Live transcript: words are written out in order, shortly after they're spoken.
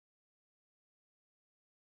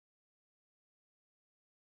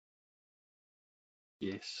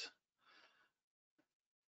Yes.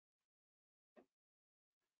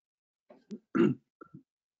 I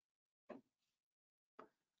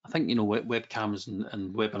think, you know, webcams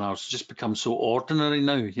and webinars just become so ordinary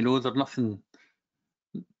now. You know, they're nothing.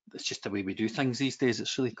 It's just the way we do things these days.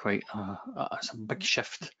 It's really quite it's a big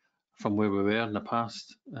shift from where we were in the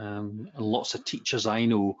past. And lots of teachers I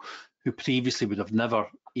know who previously would have never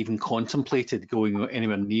even contemplated going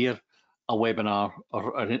anywhere near a webinar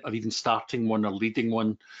or even starting one or leading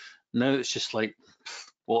one. Now it's just like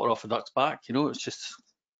water off a duck's back. You know, it's just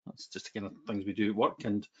the kind of things we do at work.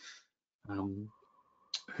 And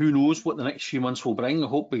who knows what the next few months will bring. I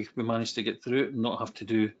hope we manage to get through it and not have to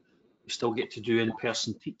do, we still get to do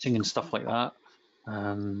in-person teaching and stuff like that,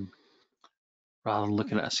 rather than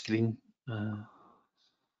looking at a screen.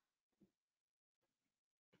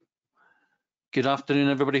 Good afternoon,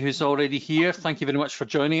 everybody who's already here. Thank you very much for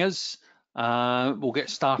joining us. We'll get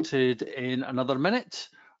started in another minute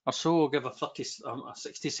or so. We'll give a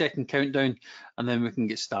 60-second countdown, and then we can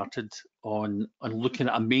get started on looking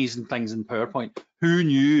at amazing things in PowerPoint. Who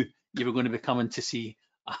knew you were going to be coming to see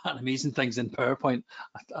amazing things in PowerPoint?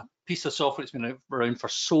 A piece of software that's been around for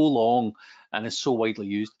so long and is so widely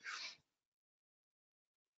used.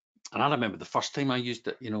 And I remember the first time I used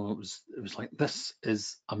it, you know, it was like, this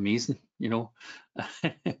is amazing, you know.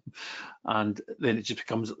 And then it just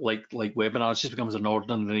becomes like webinars, it just becomes an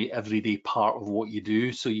ordinary, everyday part of what you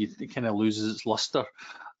do. So it kind of loses its luster.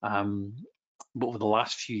 But over the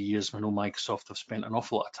last few years, I know Microsoft have spent an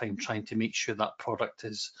awful lot of time trying to make sure that product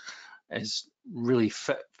is really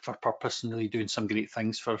fit for purpose and really doing some great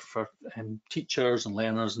things for teachers and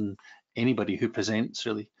learners and anybody who presents,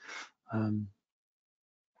 really.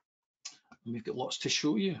 We've got lots to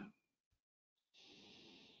show you.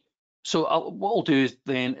 So what I'll do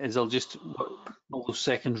then is I'll just, all those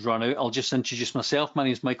seconds run out, I'll just introduce myself. My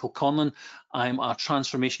name is Michael Conlon. I'm a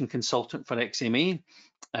transformation consultant for XMA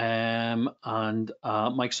and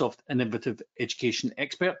Microsoft Innovative Education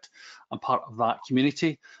Expert. I'm part of that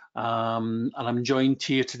community. And I'm joined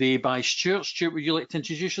here today by Stuart. Stuart, would you like to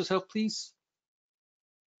introduce yourself, please?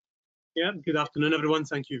 Yeah, good afternoon, everyone.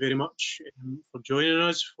 Thank you very much for joining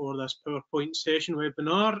us for this PowerPoint session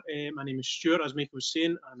webinar. My name is Stuart, as Michael was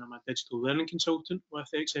saying, and I'm a digital learning consultant with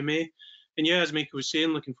XMA. And yeah, as Michael was saying,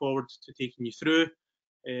 looking forward to taking you through.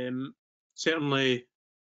 Certainly,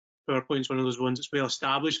 PowerPoint's one of those ones that's well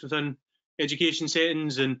established within education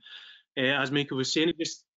settings. And as Michael was saying,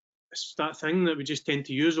 it's that thing that we just tend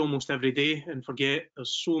to use almost every day and forget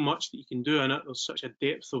there's so much that you can do in it. There's such a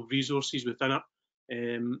depth of resources within it.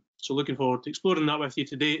 So looking forward to exploring that with you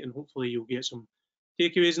today, and hopefully you'll get some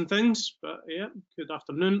takeaways and things. But yeah, good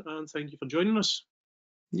afternoon and thank you for joining us.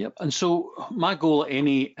 Yep, and so my goal at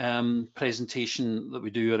any presentation that we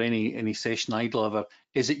do or any session I deliver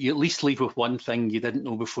is that you at least leave with one thing you didn't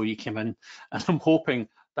know before you came in. And I'm hoping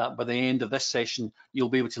that by the end of this session, you'll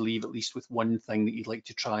be able to leave at least with one thing that you'd like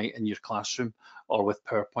to try in your classroom or with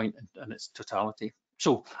PowerPoint in its totality.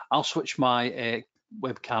 So I'll switch my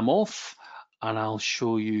webcam off, and I'll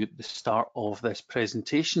show you the start of this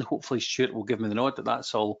presentation. Hopefully Stuart will give me the nod that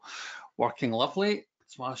that's all working lovely.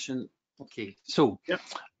 Smashing. Okay, so yep.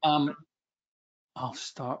 I'll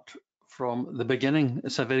start from the beginning.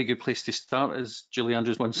 It's a very good place to start, as Julie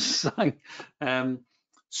Andrews once sang.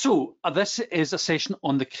 So this is a session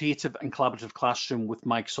on the creative and collaborative classroom with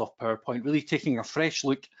Microsoft PowerPoint, really taking a fresh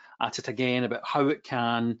look at it again about how it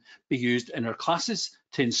can be used in our classes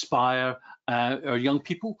to inspire our young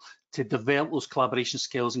people to develop those collaboration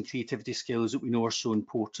skills and creativity skills that we know are so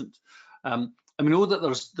important. And we know that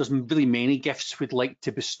there's really many gifts we'd like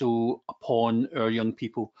to bestow upon our young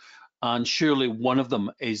people, and surely one of them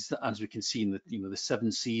is, as we can see in the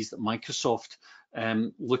 7 C's that Microsoft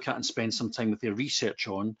look at and spend some time with their research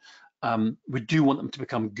on. We do want them to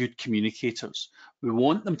become good communicators. We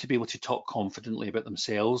want them to be able to talk confidently about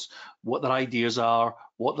themselves, what their ideas are,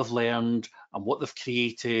 what they've learned, and what they've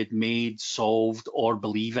created, made, solved, or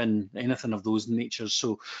believe in, anything of those natures.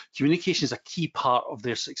 So communication is a key part of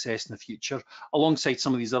their success in the future, alongside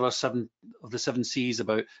some of these other 7 C's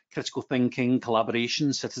about critical thinking,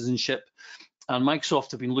 collaboration, citizenship. And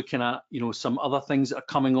Microsoft have been looking at, some other things that are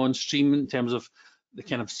coming on stream in terms of the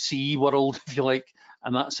kind of C world, if you like,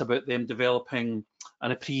 and that's about them developing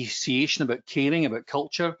an appreciation about caring, about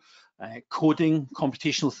culture, coding,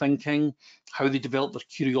 computational thinking, how they develop their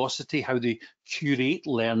curiosity, how they curate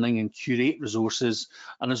learning and curate resources,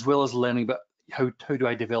 and as well as learning about how do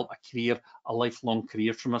I develop a career, a lifelong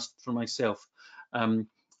career for myself. And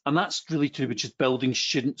that's really to do with just building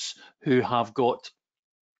students who have got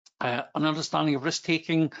an understanding of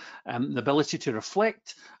risk-taking, the ability to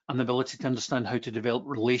reflect, and the ability to understand how to develop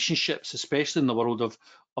relationships, especially in the world of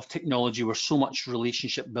technology, where so much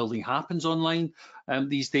relationship building happens online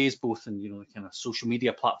these days, both in kind of social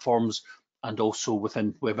media platforms and also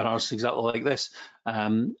within webinars exactly like this.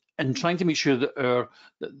 And trying to make sure that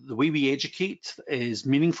the way we educate is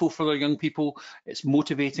meaningful for our young people, it's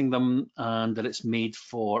motivating them, and that it's made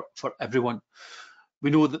for everyone.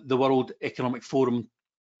 We know that the World Economic Forum,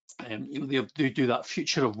 they do that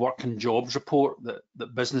future of work and jobs report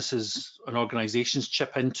that businesses and organisations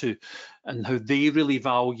chip into, and how they really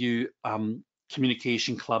value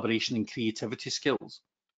communication, collaboration, and creativity skills.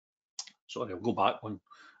 Sorry, I'll go back one,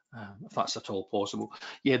 if that's at all possible.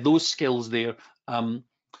 Yeah, those skills there.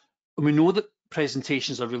 We know that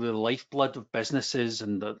presentations are really the lifeblood of businesses,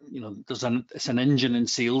 and that it's an engine in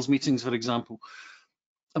sales meetings, for example.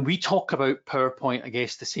 And we talk about PowerPoint, I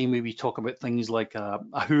guess, the same way we talk about things like a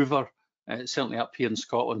Hoover. Certainly up here in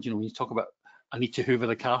Scotland, when you talk about I need to hoover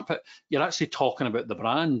the carpet, you're actually talking about the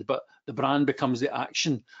brand, but the brand becomes the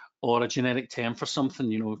action or a generic term for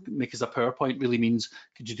something. Make us a PowerPoint really means,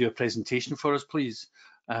 could you do a presentation for us, please?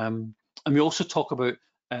 And we also talk about,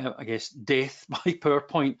 I guess, death by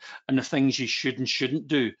PowerPoint and the things you should and shouldn't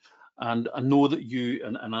do. And I know that you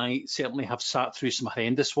and I certainly have sat through some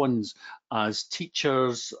horrendous ones as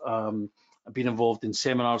teachers. I've been involved in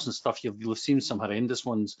seminars and stuff. You'll have seen some horrendous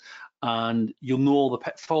ones, and you'll know all the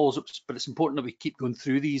pitfalls. But it's important that we keep going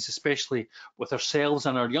through these, especially with ourselves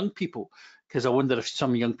and our young people, because I wonder if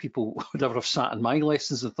some young people would ever have sat in my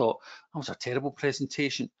lessons and thought, that was a terrible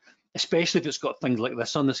presentation. Especially if it's got things like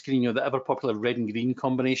this on the screen, the ever popular red and green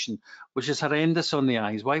combination, which is horrendous on the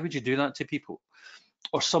eyes. Why would you do that to people?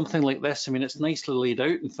 Or something like this. I mean, it's nicely laid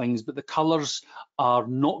out and things, but the colours are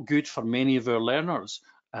not good for many of our learners,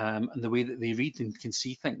 and the way that they read and can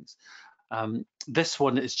see things. This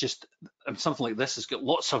one is just, something like this has got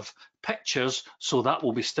lots of pictures, so that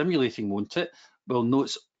will be stimulating, won't it? Well, no,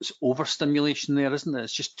 it's overstimulation there, isn't it?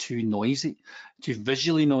 It's just too noisy, too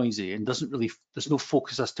visually noisy, and there's no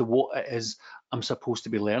focus as to what it is I'm supposed to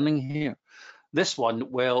be learning here. This one,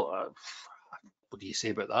 well, what do you say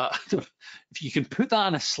about that? If you can put that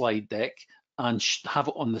in a slide deck and have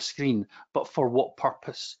it on the screen, but for what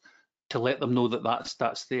purpose? To let them know that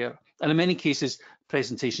that's there. And in many cases,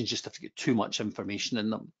 presentations just have to get too much information in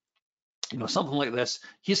them. Something like this,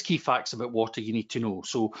 here's key facts about water you need to know.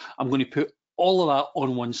 So I'm going to put all of that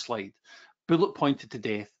on one slide, bullet pointed to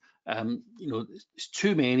death. It's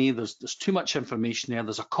too many, there's too much information there,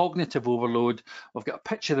 there's a cognitive overload. We've got a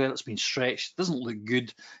picture there that's been stretched, doesn't look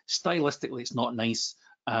good, stylistically it's not nice,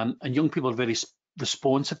 and young people are very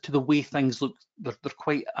responsive to the way things look. They're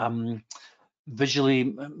quite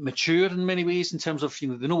visually mature in many ways, in terms of they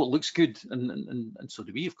know what looks good, and so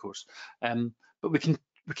do we, of course. But we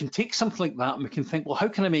can take something like that and we can think, well, how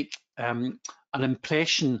can I make an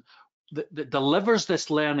impression that delivers this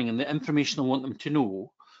learning and the information I want them to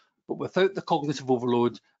know, but without the cognitive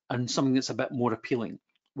overload, and something that's a bit more appealing?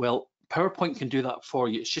 Well, PowerPoint can do that for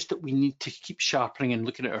you. It's just that we need to keep sharpening and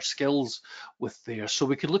looking at our skills with there. So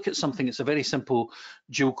we could look at something, it's a very simple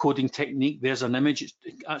dual coding technique. There's an image, it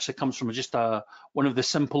actually comes from just one of the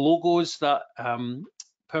simple logos that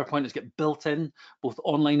PowerPoint has got built in, both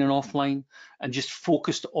online and offline, and just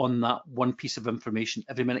focused on that one piece of information.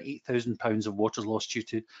 Every minute, 8,000 pounds of water is lost due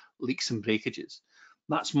to leaks and breakages.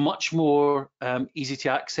 That's much more easy to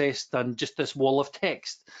access than just this wall of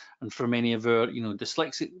text. And for many of our,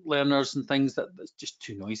 dyslexic learners and things, that's just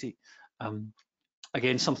too noisy.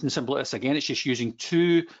 Again, something simple like this. Again, it's just using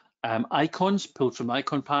two icons pulled from the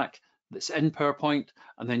icon pack that's in PowerPoint,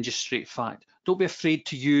 and then just straight fact. Don't be afraid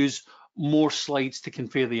to use more slides to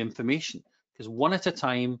convey the information, because one at a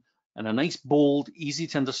time, and a nice, bold, easy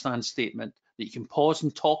to understand statement that you can pause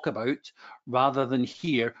and talk about, rather than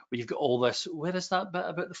here where you've got all this, where is that bit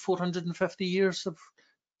about the 450 years of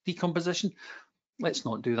decomposition? Let's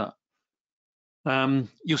not do that.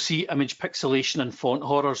 You'll see image pixelation and font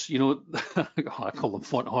horrors. I call them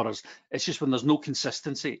font horrors. It's just when there's no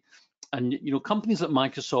consistency. And companies like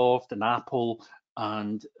Microsoft and Apple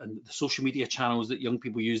and the social media channels that young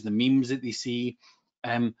people use, the memes that they see,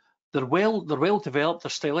 they're well developed. They're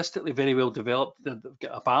stylistically very well developed. They've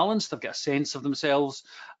got a balance. They've got a sense of themselves.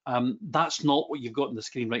 That's not what you've got on the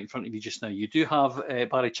screen right in front of you just now. You do have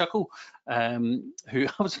Barry Chuckle, who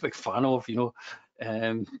I was a big fan of.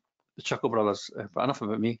 The Chuckle Brothers, but enough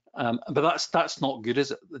about me. But that's not good,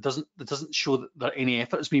 is it? It doesn't show that there any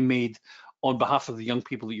effort has been made on behalf of the young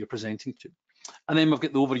people that you're presenting to. And then we've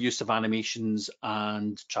got the overuse of animations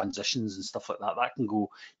and transitions and stuff like that.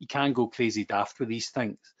 You can go crazy daft with these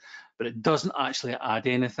things, but it doesn't actually add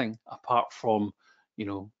anything apart from,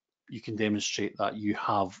 you can demonstrate that you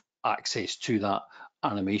have access to that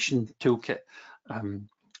animation toolkit.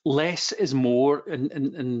 Less is more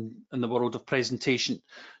in the world of presentation.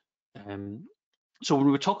 So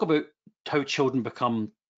when we talk about how children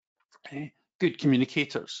become good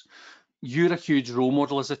communicators, you're a huge role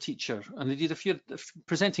model as a teacher, and indeed if you're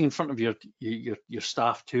presenting in front of your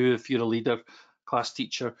staff too, if you're a leader, class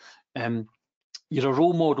teacher, you're a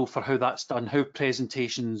role model for how that's done, how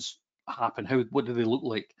presentations happen, what do they look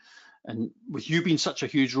like. And with you being such a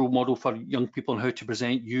huge role model for young people and how to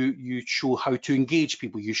present, you show how to engage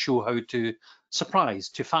people, you show how to surprise,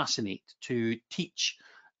 to fascinate, to teach,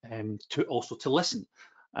 to also to listen.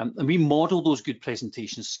 And we model those good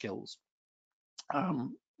presentation skills.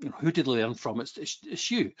 Who did they learn from?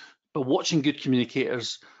 It's you. But watching good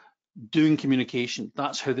communicators doing communication,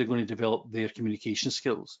 that's how they're going to develop their communication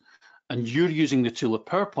skills. And you're using the tool of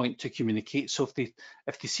PowerPoint to communicate. So if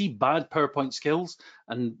they see bad PowerPoint skills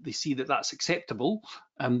and they see that that's acceptable,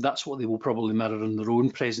 that's what they will probably mirror in their own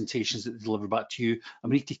presentations that they deliver back to you.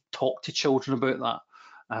 And we need to talk to children about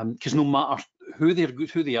that, because no matter who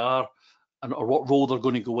they are or what role they're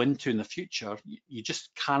going to go into in the future, you just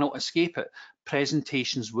cannot escape it.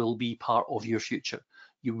 Presentations will be part of your future.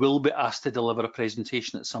 You will be asked to deliver a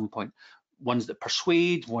presentation at some point. Ones that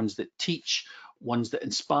persuade, ones that teach, ones that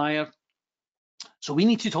inspire. So we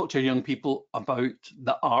need to talk to our young people about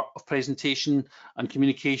the art of presentation and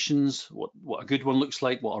communications, what a good one looks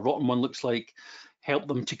like, what a rotten one looks like, help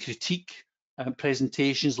them to critique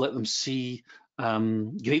presentations, let them see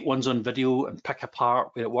great ones on video and pick apart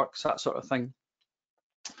where it works, that sort of thing.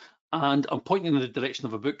 And I'm pointing in the direction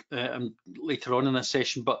of a book later on in this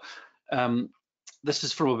session, but this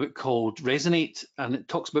is from a book called Resonate, and it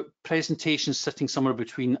talks about presentations sitting somewhere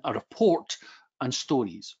between a report and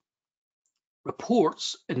stories.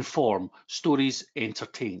 Reports inform, stories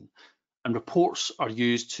entertain, and reports are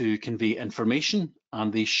used to convey information,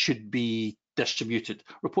 and they should be distributed.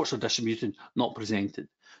 Reports are distributed, not presented.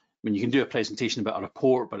 I mean, you can do a presentation about a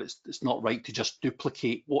report, but it's not right to just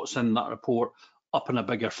duplicate what's in that report up in a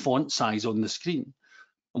bigger font size on the screen.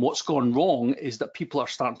 And what's gone wrong is that people are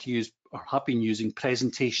starting to use, or have been using,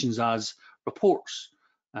 presentations as reports.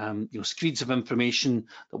 Screeds of information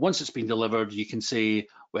that once it's been delivered, you can say,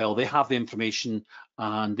 well, they have the information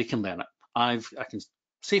and they can learn it. I can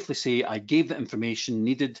safely say I gave the information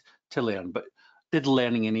needed to learn, but did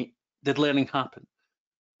learning happen?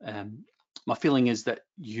 My feeling is that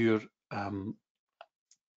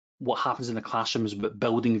what happens in the classroom is about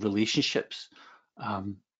building relationships.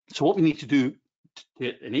 So what we need to do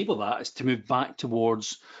to enable that is to move back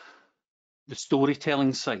towards the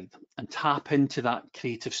storytelling side and tap into that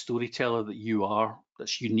creative storyteller that you are,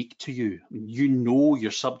 that's unique to you. I mean, you know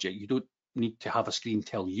your subject. You don't need to have a screen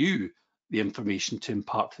tell you the information to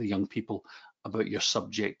impart to the young people about your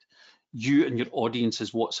subject. You and your audience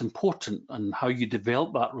is what's important, and how you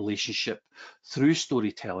develop that relationship through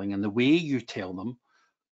storytelling and the way you tell them.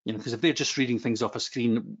 Because if they're just reading things off a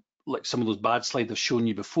screen, like some of those bad slides I've shown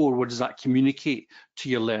you before, what does that communicate to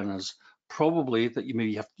your learners? Probably that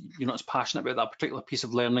you're not as passionate about that particular piece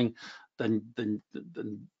of learning than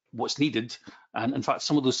what's needed. And in fact,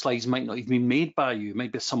 some of those slides might not even be made by you, it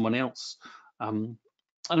might be someone else. And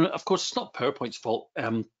of course, it's not PowerPoint's fault.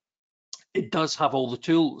 It does have all the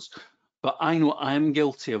tools, but I know I'm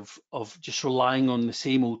guilty of just relying on the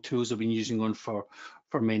same old tools I've been using on for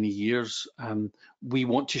many years. We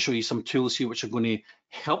want to show you some tools here which are going to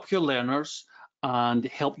help your learners and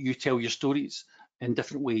help you tell your stories in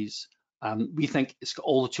different ways. We think it's got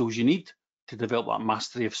all the tools you need to develop that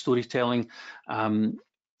mastery of storytelling,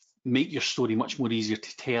 make your story much more easier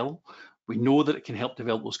to tell. We know that it can help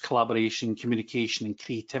develop those collaboration, communication, and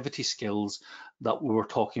creativity skills that we were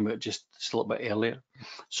talking about just a little bit earlier.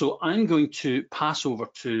 So I'm going to pass over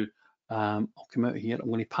to, I'll come out here, I'm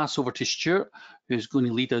going to pass over to Stuart, who's going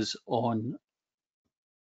to lead us on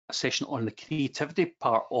a session on the creativity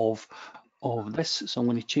part of this. So I'm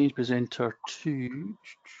going to change presenter to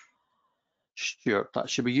Stuart. That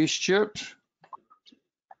should be you, Stuart.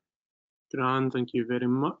 Grand, thank you very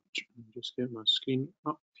much. Just get my screen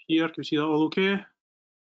up here. Can you see that all okay?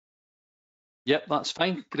 Yep, that's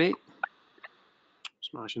fine. Great.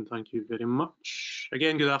 Smashing, thank you very much.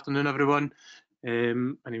 Again, good afternoon, everyone. My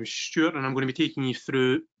name is Stuart, and I'm going to be taking you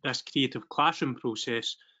through this creative classroom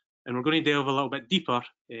process, and we're going to delve a little bit deeper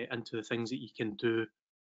into the things that you can do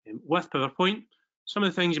with PowerPoint. Some of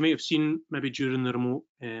the things you might have seen maybe during the remote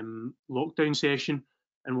lockdown session,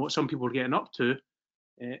 and what some people are getting up to.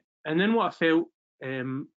 And then what I felt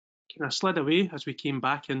kind of slid away as we came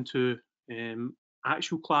back into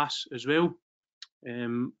actual class as well.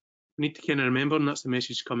 we need to kind of remember, and that's the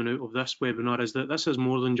message coming out of this webinar, is that this is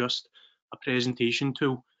more than just a presentation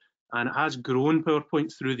tool, and it has grown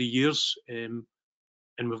PowerPoint through the years, and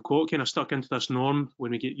we've got kind of stuck into this norm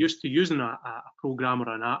when we get used to using a program or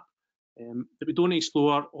an app, that we don't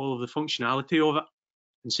explore all of the functionality of it.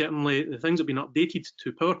 And certainly the things that have been updated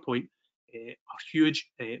to PowerPoint are huge,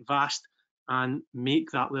 vast, and make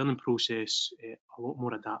that learning process a lot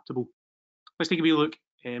more adaptable. Let's take a wee look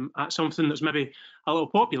at something that's maybe a little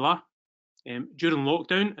popular during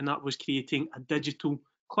lockdown, and that was creating a digital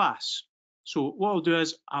class. So what I'll do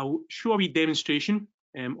is I'll show a wee demonstration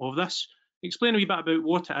of this, explain a wee bit about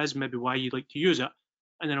what it is, maybe why you'd like to use it,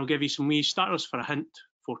 and then I'll give you some wee starters for a hint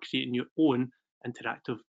for creating your own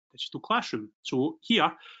interactive digital classroom. So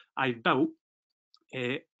here I've built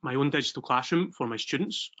my own digital classroom for my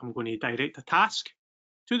students. I'm going to direct a task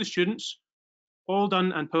to the students, all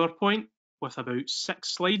done in PowerPoint with about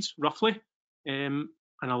 6 slides roughly, and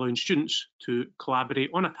allowing students to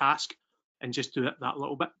collaborate on a task and just do it that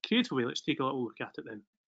little bit creatively. Let's take a little look at it then.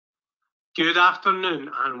 Good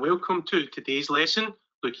afternoon and welcome to today's lesson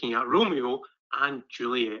looking at Romeo and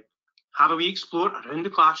Juliet. Have a wee explore around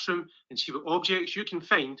the classroom and see what objects you can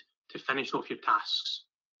find to finish off your tasks.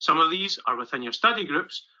 Some of these are within your study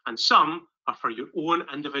groups and some are for your own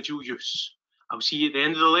individual use. I'll see you at the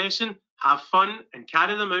end of the lesson. Have fun and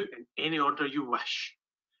carry them out in any order you wish.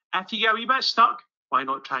 If you get a wee bit stuck, why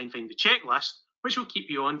not try and find the checklist, which will keep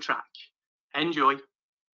you on track. Enjoy.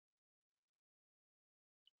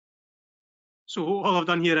 So all I've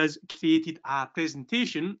done here is created a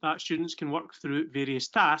presentation that students can work through various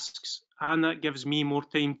tasks, and that gives me more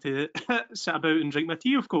time to sit about and drink my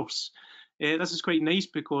tea, of course. This is quite nice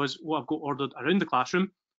because what I've got ordered around the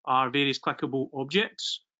classroom are various clickable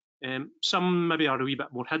objects. Some maybe are a wee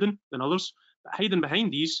bit more hidden than others, but hiding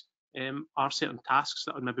behind these are certain tasks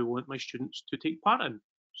that I would maybe want my students to take part in.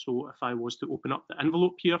 So if I was to open up the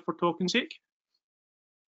envelope here for talking's sake,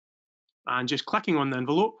 and just clicking on the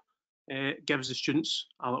envelope gives the students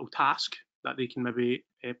a little task that they can maybe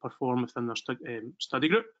perform within their study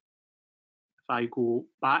group. If I go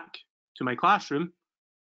back to my classroom,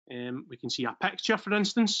 we can see a picture, for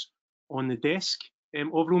instance, on the desk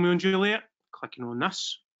of Romeo and Juliet. Clicking on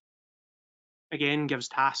this, again, gives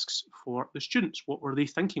tasks for the students. What were they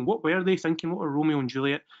thinking? What were they thinking? What were Romeo and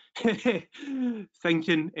Juliet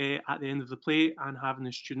thinking at the end of the play? And having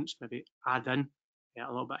the students maybe add in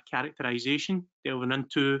a little bit of characterization, delving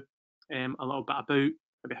into a little bit about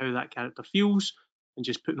maybe how that character feels, and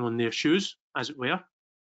just putting on their shoes, as it were.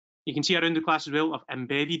 You can see around the class as well, I've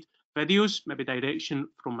embedded videos, maybe direction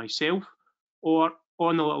from myself, or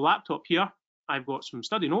on the little laptop here, I've got some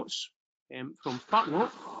study notes from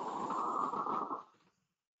SparkNote.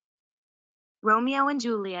 Romeo and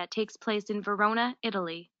Juliet takes place in Verona,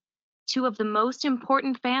 Italy. Two of the most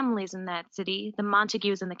important families in that city, the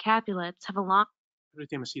Montagues and the Capulets, have a long... Every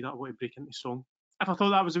time I see that, I want to break into song. If I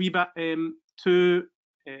thought that was a wee bit too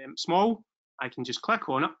small, I can just click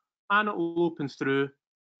on it and it will open through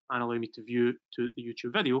and allow me to view to the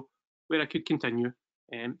YouTube video where I could continue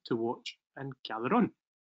to watch and gather on.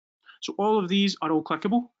 So all of these are all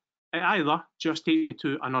clickable. It either just take me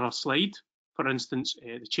to another slide, for instance,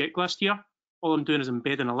 the checklist here. All I'm doing is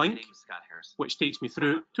embedding a link, which takes me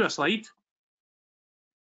through to a slide.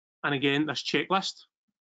 And again, this checklist,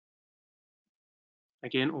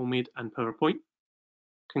 again, all made in PowerPoint,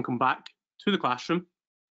 can come back to the classroom,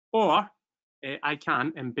 or I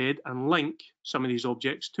can embed and link some of these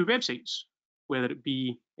objects to websites, whether it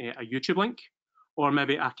be a YouTube link or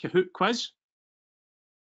maybe a Kahoot quiz.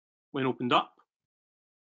 When opened up,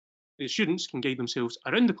 the students can guide themselves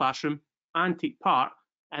around the classroom and take part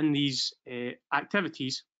in these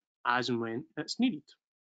activities as and when it's needed.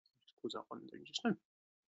 Just close that one down just now.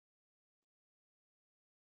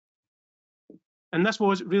 And this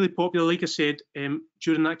was really popular, like I said,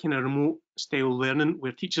 during that kind of remote style learning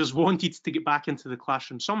where teachers wanted to get back into the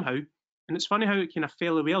classroom somehow. And it's funny how it kind of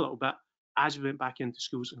fell away a little bit as we went back into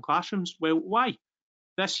schools and classrooms. Well, why?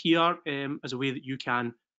 This here is a way that you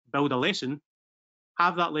can build a lesson,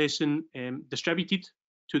 have that lesson distributed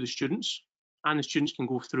to the students, and the students can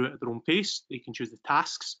go through it at their own pace. They can choose the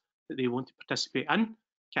tasks that they want to participate in,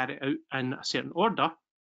 carry it out in a certain order.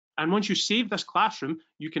 And once you save this classroom,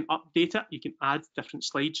 you can update it, you can add different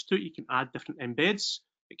slides to it, you can add different embeds.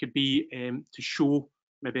 It could be to show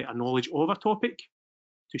maybe a knowledge of a topic,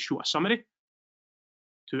 to show a summary,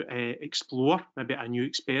 to explore maybe a new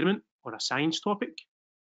experiment or a science topic.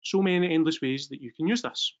 So many endless ways that you can use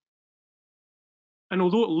this. And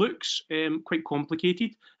although it looks quite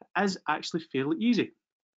complicated, it is actually fairly easy.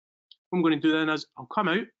 What I'm going to do then is I'll come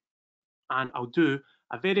out and I'll do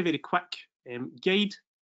a very, very quick guide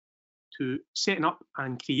to setting up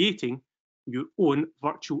and creating your own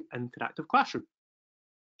virtual interactive classroom.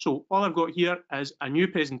 So all I've got here is a new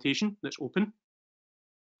presentation that's open.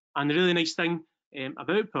 And the really nice thing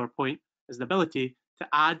about PowerPoint is the ability to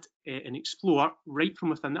add and explore right from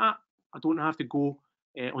within the app. I don't have to go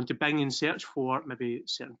onto Bing and search for maybe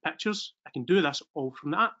certain pictures. I can do this all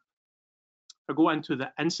from the app. If I go into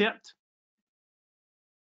the insert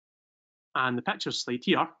and the pictures slide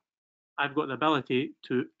here, I've got the ability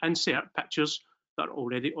to insert pictures that are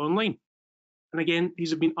already online. And again,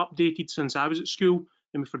 these have been updated since I was at school,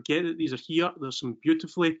 and we forget that these are here. There's some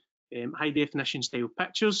beautifully high definition style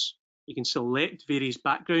pictures. You can select various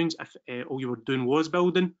backgrounds if all you were doing was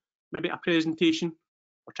building maybe a presentation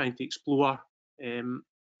or trying to explore some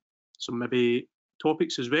maybe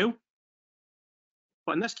topics as well.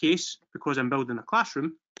 But in this case, because I'm building a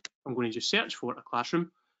classroom, I'm going to just search for a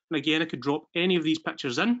classroom. And again, I could drop any of these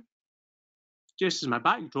pictures in just as my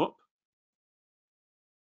backdrop.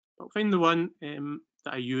 I'll find the one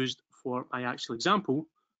that I used for my actual example.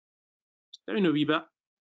 It's down a wee bit.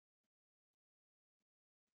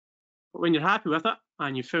 But when you're happy with it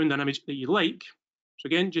and you've found an image that you like, so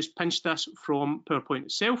again, just pinch this from PowerPoint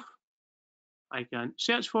itself. I can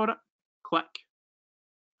search for it, click,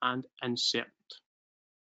 and insert.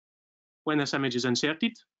 When this image is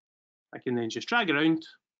inserted, I can then just drag around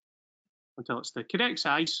until it's the correct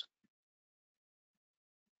size.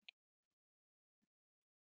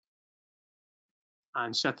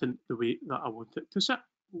 And sit in the way that I want it to sit.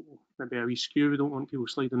 Maybe a wee skew, we don't want people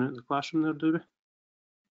sliding out of the classroom there, do we?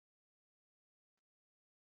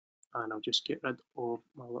 And I'll just get rid of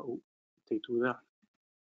my little title there.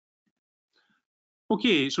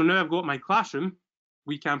 Okay, so now I've got my classroom,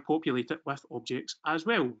 we can populate it with objects as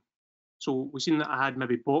well. So we've seen that I had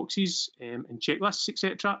maybe boxes and checklists,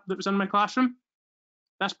 etc. that was in my classroom.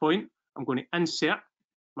 At this point, I'm going to insert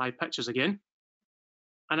my pictures again.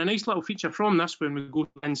 And a nice little feature from this when we go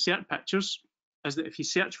to insert pictures is that if you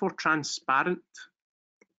search for transparent,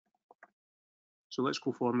 so let's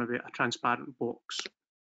go for maybe a transparent box.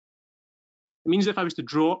 It means if I was to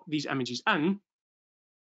draw these images in,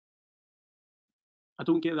 I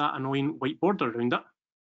don't get that annoying white border around it.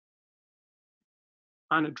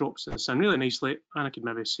 And it drops this in really nicely, and I could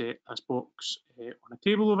maybe set this box on a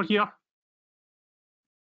table over here.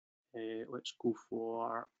 Let's go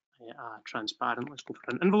for a transparent, let's go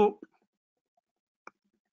for an envelope.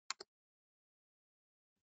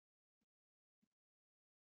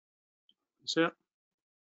 Insert.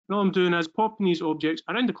 And all I'm doing is popping these objects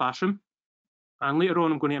around the classroom, and later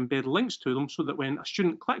on I'm going to embed links to them so that when a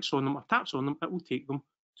student clicks on them or taps on them, it will take them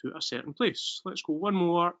to a certain place. Let's go one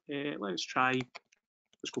more, let's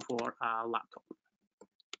go for a laptop.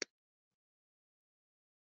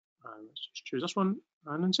 And let's just choose this one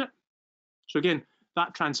and insert. So again,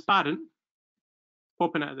 that transparent,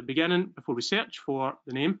 popping it at the beginning before we search for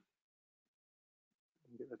the name.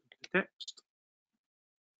 Get rid of the text.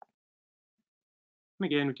 And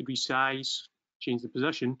again, we could resize, change the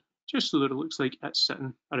position, just so that it looks like it's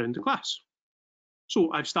sitting around the class.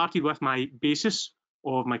 So I've started with my basis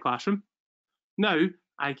of my classroom. Now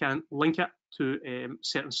I can link it to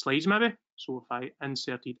certain slides maybe. So if I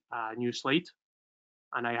inserted a new slide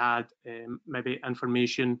and I had maybe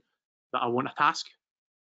information that I want a task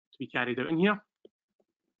to be carried out in here,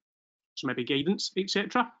 so maybe guidance,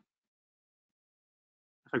 etc.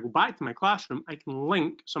 If I go back to my classroom, I can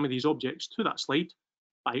link some of these objects to that slide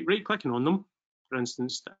by right-clicking on them, for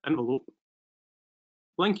instance, the envelope,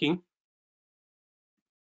 linking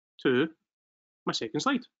to my second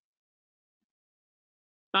slide.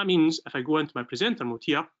 That means if I go into my presenter mode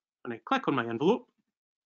here and I click on my envelope,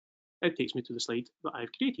 it takes me to the slide that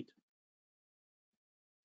I've created.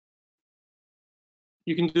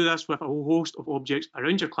 You can do this with a whole host of objects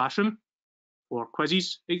around your classroom for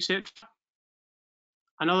quizzes, etc.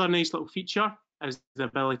 Another nice little feature is the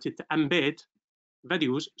ability to embed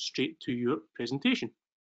videos straight to your presentation.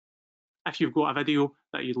 If you've got a video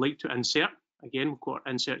that you'd like to insert, again, we've got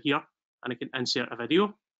insert here, and I can insert a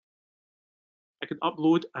video. I could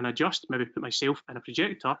upload and adjust, maybe put myself in a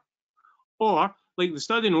projector, or like the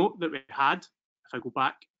study note that we had, if I go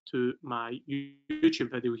back to my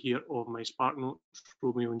YouTube video here of my Spark Notes,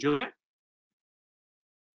 Romeo and Juliet,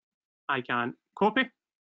 I can copy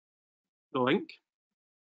the link,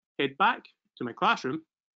 head back to my classroom,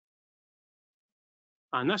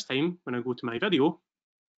 and this time when I go to my video,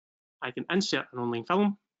 I can insert an online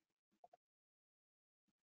film,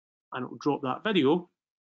 and it will drop that video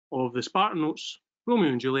of the Spark Notes, Romeo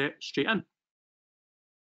and Juliet straight in.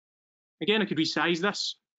 Again, I could resize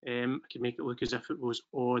this. I could make it look as if it was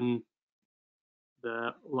on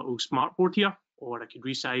the little smart board here, or I could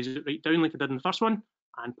resize it right down like I did in the first one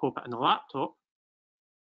and pop it in the laptop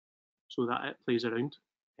so that it plays around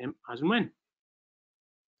as and when.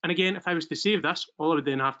 And again, if I was to save this, all I would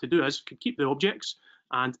then have to do is could keep the objects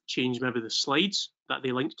and change maybe the slides that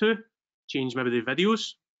they link to, change maybe the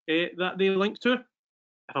videos that they link to.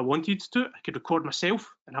 If I wanted to, I could record myself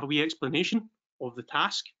and have a wee explanation of the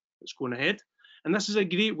task that's going ahead. And this is a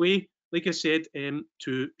great way, like I said,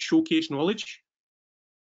 to showcase knowledge.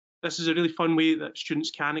 This is a really fun way that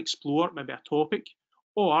students can explore maybe a topic,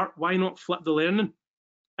 or why not flip the learning?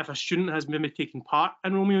 If a student has maybe taken part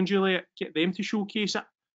in Romeo and Juliet, get them to showcase it.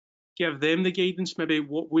 Give them the guidance, maybe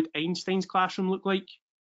what would Einstein's classroom look like?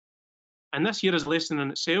 And this here is a lesson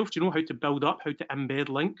in itself. Do you know how to build up, how to embed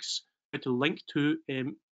links, how to link to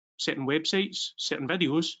certain websites, certain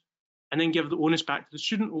videos, and then give the onus back to the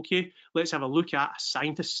student. Okay, let's have a look at a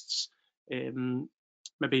scientist's,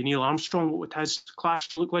 maybe Neil Armstrong, what would his class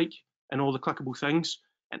look like, and all the clickable things.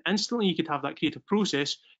 And instantly you could have that creative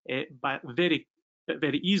process, but very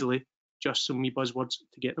easily, just some wee buzzwords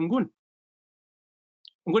to get them going.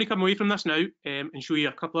 I'm going to come away from this now and show you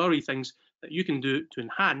a couple of other things that you can do to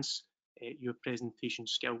enhance your presentation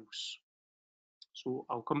skills. So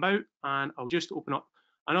I'll come out and I'll just open up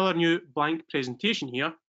another new blank presentation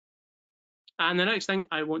here. And the next thing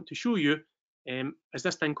I want to show you is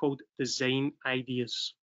this thing called design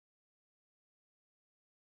ideas.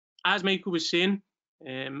 As Michael was saying,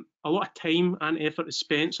 a lot of time and effort is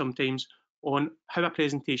spent sometimes on how a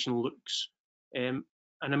presentation looks. And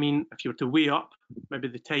I mean, if you were to weigh up maybe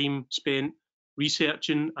the time spent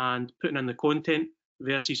researching and putting in the content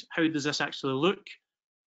versus how does this actually look,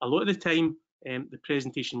 a lot of the time the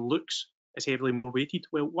presentation looks is heavily more weighted.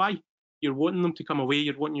 Well, why? You're wanting them to come away,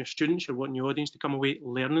 you're wanting your students, you're wanting your audience to come away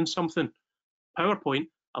learning something. PowerPoint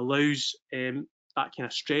allows that kind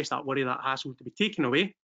of stress, that worry, that hassle to be taken away,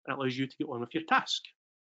 and it allows you to get on with your task.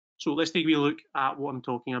 So let's take a wee look at what I'm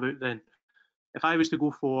talking about then. If I was to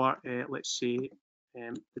go for, let's say,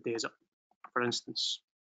 the desert, for instance.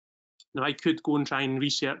 Now I could go and try and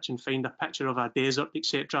research and find a picture of a desert,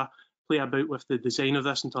 etc., play about with the design of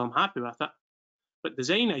this until I'm happy with it. But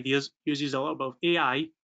design ideas uses a little bit of AI.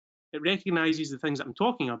 It recognises the things that I'm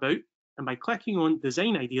talking about, and by clicking on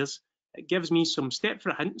design ideas, it gives me some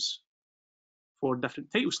step-for hints for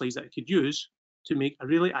different title slides that I could use to make a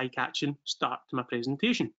really eye-catching start to my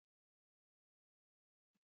presentation.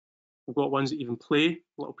 We've got ones that even play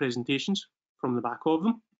little presentations from the back of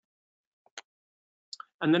them.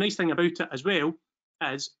 And the nice thing about it as well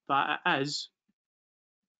is that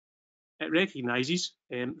it recognises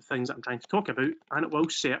the things that I'm trying to talk about, and it will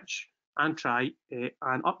search and try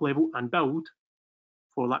and up-level and build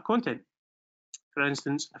for that content. For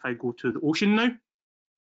instance, if I go to the ocean now,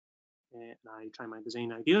 and I try my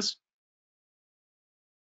design ideas,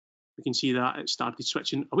 we can see that it started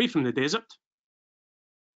switching away from the desert,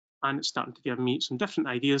 and it's starting to give me some different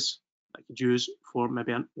ideas that I could use for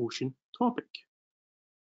maybe an ocean topic.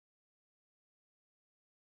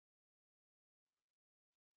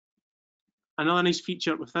 Another nice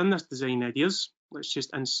feature within this design ideas, let's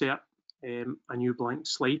just insert a new blank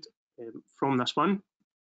slide from this one.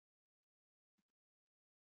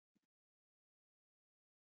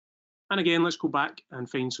 And again, let's go back and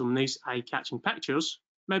find some nice eye-catching pictures.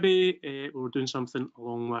 Maybe we're doing something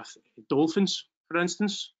along with dolphins, for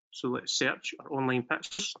instance. So let's search our online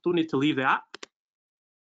pictures. Don't need to leave the app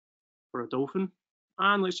for a dolphin.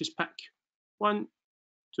 And let's just pick 1,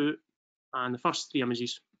 2, and the first 3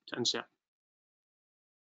 images to insert.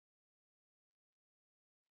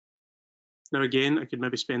 Now again, I could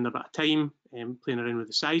maybe spend a bit of time playing around with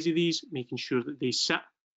the size of these, making sure that they sit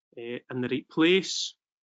in the right place,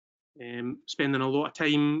 spending a lot of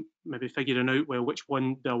time maybe figuring out, well, which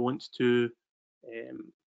one do I want to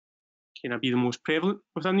kind of be the most prevalent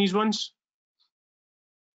within these ones.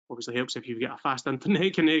 Obviously helps if you've got a fast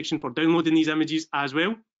internet connection for downloading these images as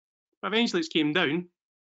well. But eventually it's came down,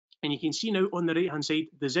 and you can see now on the right hand side,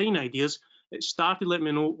 design ideas, it started letting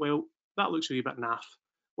me know, well, that looks a wee bit naff.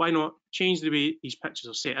 Why not change the way these pictures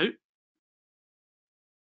are set out?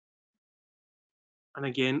 And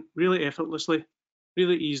again, really effortlessly,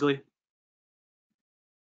 really easily,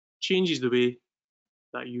 changes the way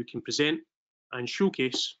that you can present and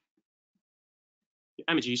showcase your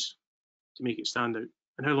images to make it stand out.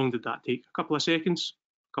 And how long did that take? A couple of seconds,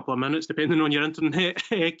 a couple of minutes, depending on your internet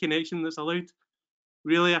connection that's allowed.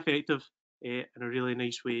 Really effective and a really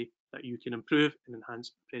nice way that you can improve and enhance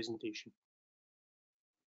the presentation.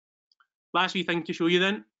 Last wee thing to show you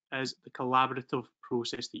then is the collaborative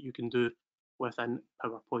process that you can do within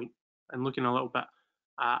PowerPoint, and looking a little bit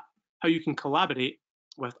at how you can collaborate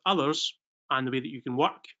with others and the way that you can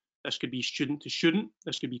work This could be student to student.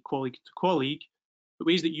 This could be colleague to colleague. The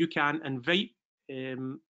ways that you can invite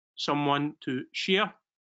someone to share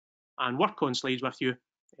and work on slides with you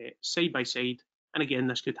side by side. And again,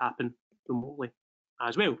 this could happen remotely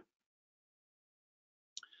as well.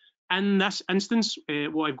 In this instance,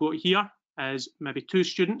 what I've got here is maybe two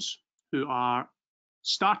students who are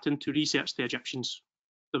starting to research the Egyptians.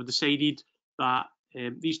 They've decided that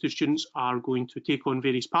these two students are going to take on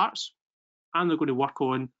various parts, and they're going to work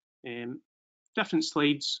on different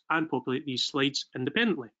slides and populate these slides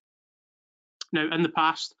independently. Now, in the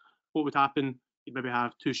past, what would happen, you'd maybe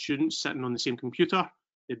have two students sitting on the same computer,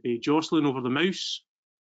 they'd be jostling over the mouse.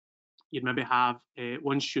 You'd maybe have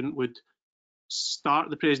one student would start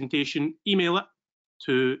the presentation, email it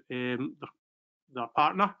to their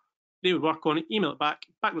partner. They would work on it, email it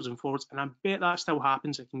backwards and forwards, and I bet that still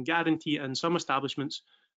happens. I can guarantee in some establishments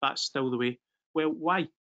that's still the way. Well, why?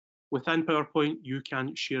 Within PowerPoint, you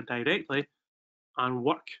can share directly and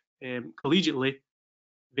work collegiately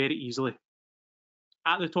very easily.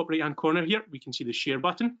 At the top right-hand corner here, we can see the share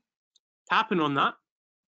button. Tapping on that,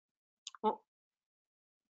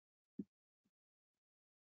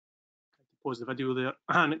 pause the video there,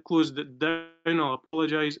 and it closed it down. I'll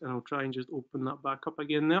apologise, and I'll try and just open that back up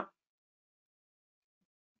again there.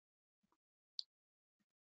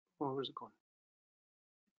 Oh, where's it gone?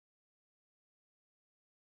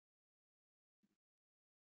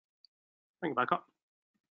 Bring it back up.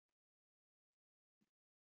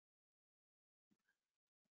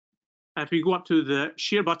 If we go up to the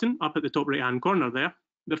share button up at the top right hand corner there,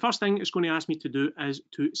 the first thing it's going to ask me to do is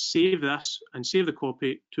to save this and save the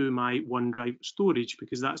copy to my OneDrive storage,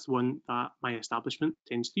 because that's the one that my establishment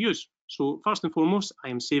tends to use. So first and foremost, I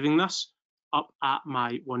am saving this up at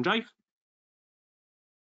my OneDrive.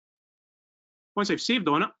 Once I've saved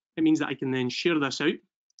on it, it means that I can then share this out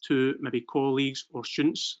to maybe colleagues or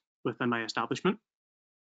students within my establishment.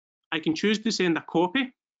 I can choose to send a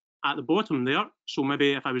copy at the bottom there. So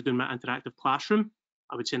maybe if I was doing my interactive classroom,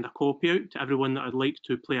 I would send a copy out to everyone that I'd like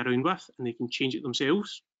to play around with, and they can change it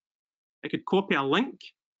themselves. I could copy a link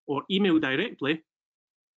or email directly,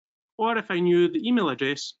 or if I knew the email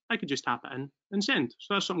address, I could just tap it in and send.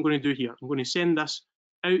 So that's what I'm going to do here. I'm going to send this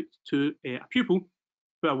out to a pupil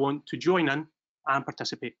who I want to join in and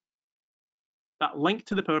participate. That link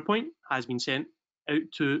to the PowerPoint has been sent out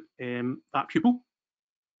to that pupil.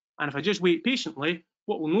 And if I just wait patiently,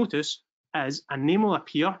 what we'll notice is a name will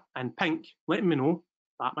appear in pink, letting me know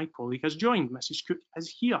that my colleague has joined. Mrs. Cook is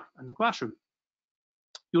here in the classroom.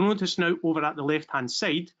 You'll notice now over at the left-hand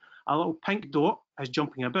side, a little pink dot is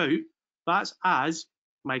jumping about. That's as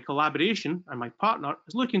my collaboration and my partner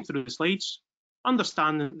is looking through the slides,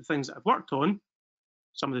 understanding the things that I've worked on,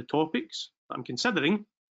 some of the topics that I'm considering,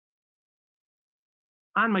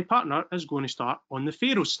 and my partner is going to start on the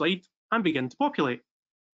Pharaoh slide and begin to populate.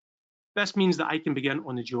 This means that I can begin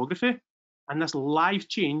on the geography, and this live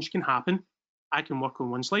change can happen. I can work on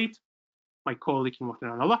one slide, my colleague can work on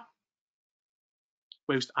another.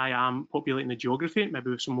 Whilst I am populating the geography, maybe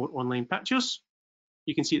with some more online pictures,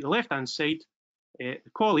 you can see at the left-hand side, the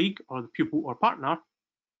colleague or the pupil or partner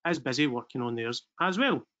is busy working on theirs as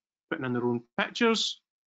well, putting in their own pictures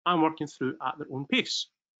and working through at their own pace.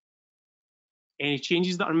 Any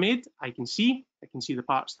changes that are made, I can see the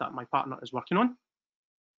parts that my partner is working on.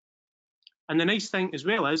 And the nice thing as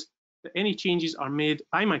well is that any changes are made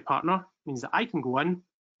by my partner means that I can go in,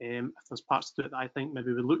 if there's parts to it that I think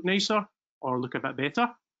maybe would look nicer or look a bit better,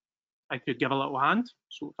 I could give a little hand.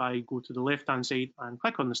 So if I go to the left-hand side and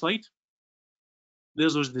click on the slide,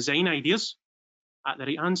 there's those design ideas. At the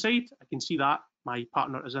right-hand side, I can see that my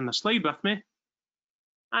partner is in the slide with me,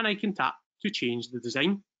 and I can tap to change the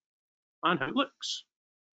design and how it looks.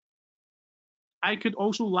 I could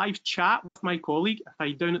also live chat with my colleague. If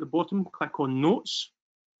I down at the bottom click on notes,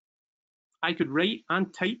 I could write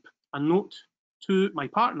and type a note to my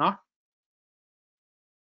partner,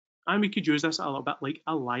 and we could use this a little bit like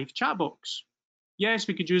a live chat box. Yes,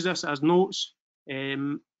 we could use this as notes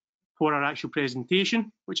for our actual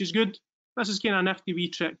presentation, which is good. This is kind of a nifty wee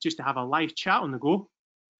trick just to have a live chat on the go.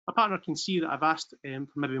 My partner can see that I've asked for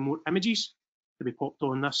maybe more images to be popped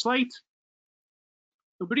on this slide.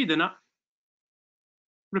 They'll be reading it,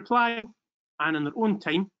 replying, and in their own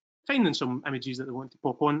time, finding some images that they want to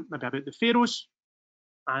pop on, maybe about the pharaohs,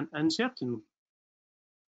 and inserting them.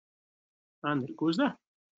 And there it goes there.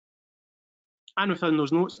 And within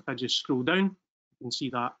those notes, if I just scroll down, you can see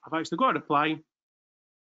that I've actually got a reply,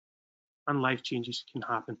 and live changes can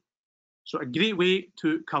happen. So a great way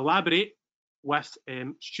to collaborate with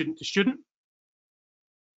student to student,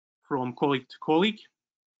 from colleague to colleague.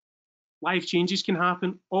 Live changes can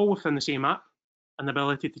happen all within the same app, and the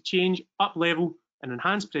ability to change, up level and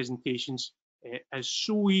enhance presentations is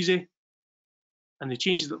so easy, and the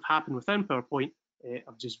changes that have happened within PowerPoint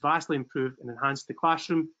have just vastly improved and enhanced the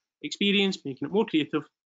classroom experience, making it more creative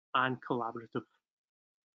and collaborative.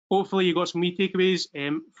 Hopefully you got some wee takeaways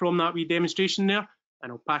from that wee demonstration there,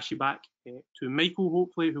 and I'll pass you back to Michael,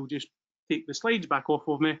 hopefully, who'll just take the slides back off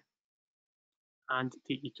of me and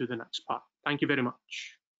take you to the next part. Thank you very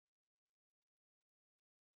much.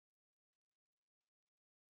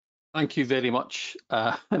 Thank you very much.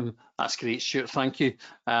 That's great, Stuart. Thank you.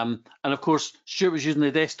 And of course, Stuart was using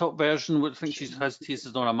the desktop version, which I think his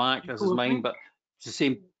is on a Mac, as is mine, but it's the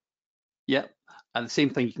same. Yeah, and the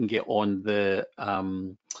same thing you can get on the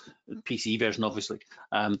PC version, obviously.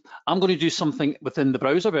 I'm going to do something within the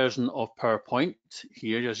browser version of PowerPoint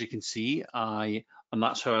here, as you can see. And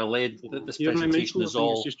that's how I led this presentation. Is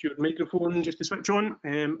all. It's just your microphone just to switch on,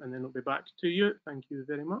 and then it'll be back to you. Thank you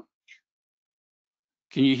very much.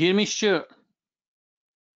 Can you hear me, Stuart?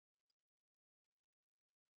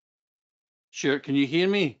 Stuart, can you hear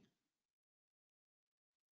me?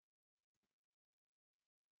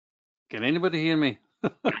 Can anybody hear me?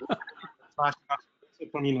 That's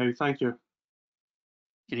it for me now. Thank you.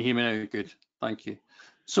 Can you hear me now? Good. Thank you.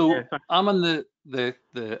 So yeah, I'm on the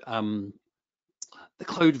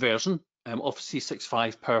cloud version of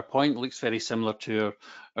C65 PowerPoint. It looks very similar to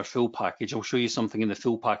our full package. I'll show you something in the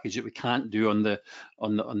full package that we can't do on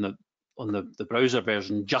the browser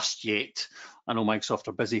version just yet. I know Microsoft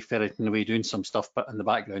are busy ferreting away doing some stuff but in the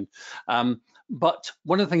background. But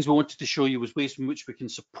one of the things we wanted to show you was ways in which we can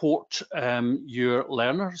support your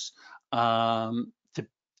learners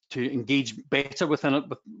to engage better within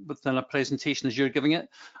a presentation as you're giving it.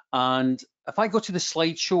 And if I go to the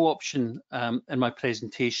slideshow option in my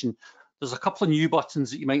presentation, there's a couple of new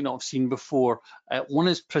buttons that you might not have seen before. One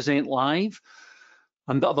is Present Live,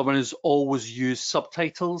 and the other one is Always Use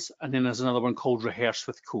Subtitles, and then there's another one called Rehearse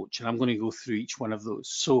with Coach, and I'm going to go through each one of those.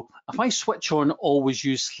 So if I switch on Always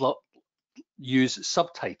Use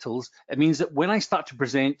Subtitles, it means that when I start to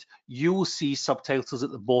present, you will see subtitles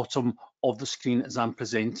at the bottom of the screen as I'm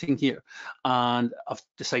presenting here. And I've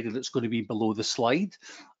decided it's going to be below the slide.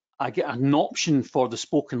 I get an option for the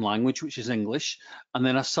spoken language, which is English, and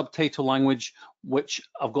then a subtitle language, which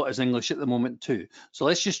I've got as English at the moment too. So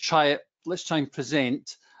let's just try it. Let's try and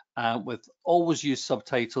present with Always Use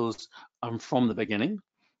Subtitles from the beginning.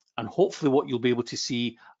 And hopefully what you'll be able to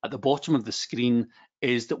see at the bottom of the screen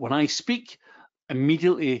is that when I speak,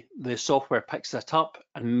 immediately the software picks that up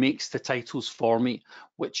and makes the titles for me,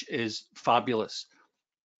 which is fabulous.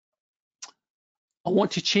 I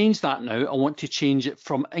want to change that now. I want to change it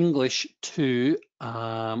from English to,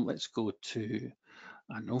 let's go to,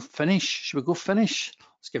 I don't know, Finnish. Should we go Finnish?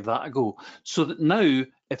 Let's give that a go. So that now,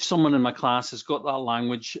 if someone in my class has got that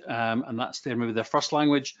language and that's maybe their first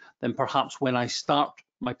language, then perhaps when I start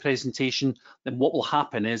my presentation, then what will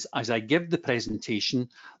happen is, as I give the presentation,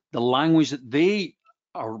 the language that they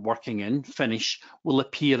are working in, Finnish, will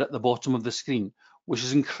appear at the bottom of the screen, which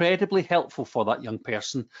is incredibly helpful for that young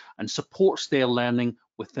person and supports their learning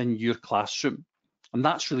within your classroom. And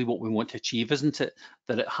that's really what we want to achieve, isn't it?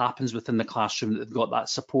 That it happens within the classroom, that they've got that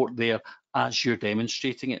support there as you're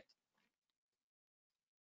demonstrating it.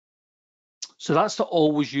 So that's the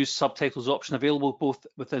Always Use Subtitles option, available both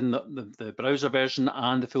within the browser version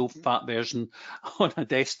and the full fat version on a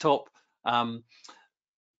desktop.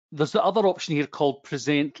 There's the other option here called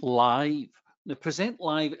Present Live. Now, Present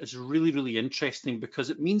Live is really, really interesting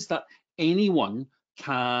because it means that anyone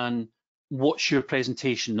can watch your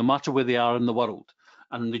presentation, no matter where they are in the world.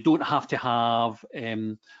 And they don't have to have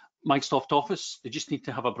Microsoft Office, they just need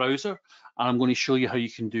to have a browser. And I'm going to show you how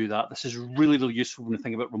you can do that. This is really, really useful when you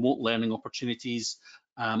think about remote learning opportunities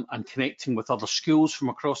and connecting with other schools from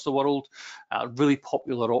across the world. A really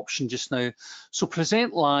popular option just now. So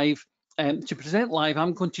Present Live, to present live,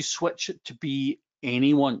 I'm going to switch it to be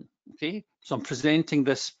anyone, okay? So I'm presenting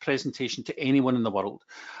this presentation to anyone in the world.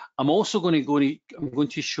 I'm also going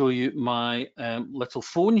to show you my little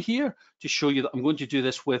phone here to show you that I'm going to do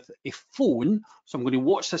this with a phone. So I'm going to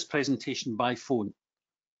watch this presentation by phone.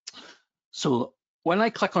 So when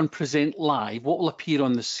I click on Present Live, what will appear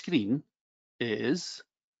on the screen is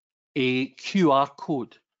a QR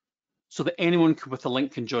code, so that anyone with a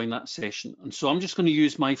link can join that session. And so I'm just going to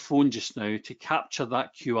use my phone just now to capture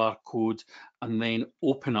that QR code and then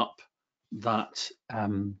open up that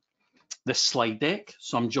this slide deck.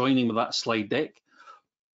 So I'm joining with that slide deck.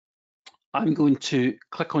 I'm going to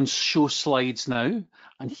click on Show Slides now,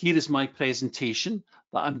 and here is my presentation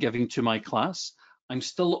that I'm giving to my class. I'm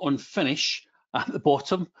still on Finish, at the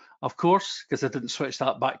bottom, of course, because I didn't switch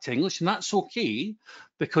that back to English, and that's okay,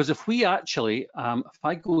 because if we actually, if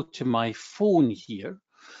I go to my phone here,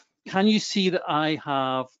 can you see that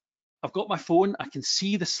I've got my phone, I can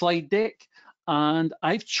see the slide deck, and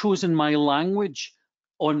I've chosen my language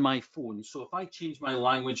on my phone. So if I change my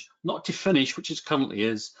language, not to Finnish, which it currently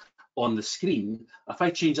is on the screen, if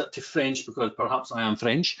I change that to French, because perhaps I am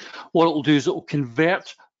French, what it'll do is it'll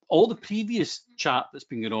convert all the previous chat that's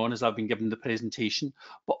been going on as I've been given the presentation,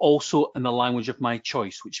 but also in the language of my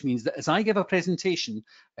choice, which means that as I give a presentation,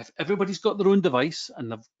 if everybody's got their own device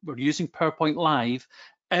and we're using PowerPoint Live,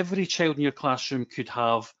 every child in your classroom could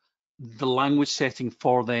have the language setting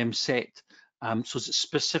for them set, so it's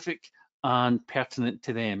specific and pertinent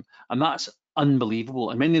to them, and that's unbelievable.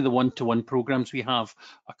 And many of the one-to-one programs we have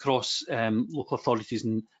across local authorities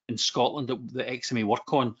in Scotland that XMA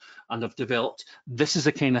work on and have developed, this is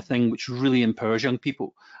the kind of thing which really empowers young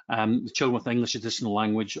people, the children with English additional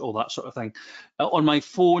language, all that sort of thing. On my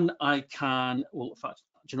phone, I can, well, in fact,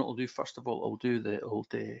 do you know what I'll do? First of all, I'll do the old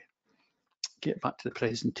get back to the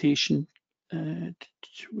presentation,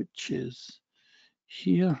 which is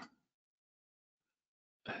here.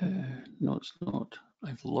 No, it's not.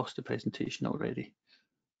 I've lost the presentation already.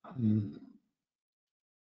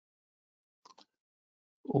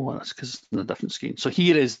 Oh, that's because it's on a different screen. So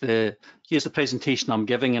here's the presentation I'm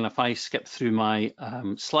giving, and if I skip through my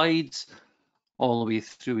slides all the way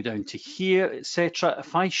through down to here, etc.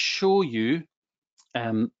 If I show you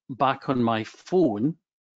back on my phone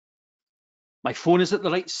is at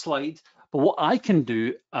the right slide, but what I can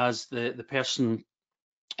do as the person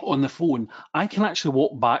on the phone, I can actually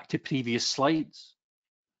walk back to previous slides.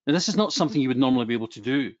 Now, this is not something you would normally be able to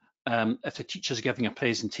do if a teacher's giving a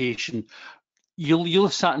presentation. You'll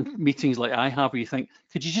have sat in meetings like I have where you think,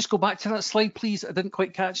 could you just go back to that slide, please? I didn't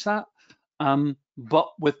quite catch that. But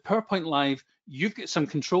with PowerPoint Live, you've got some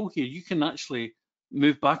control here. You can actually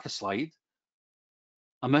move back a slide.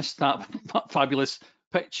 I missed that fabulous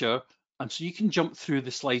picture. And so you can jump through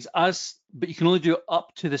the slides, but you can only do it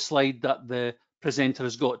up to the slide that the presenter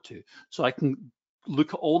has got to. So I can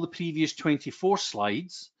look at all the previous 24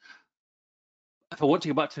 slides. If I want to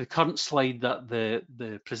go back to the current slide that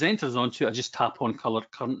the presenter is onto, I just tap on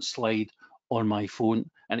current slide on my phone,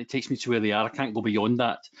 and it takes me to where they are. I can't go beyond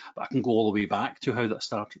that, but I can go all the way back to how that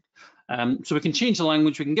started. So we can change the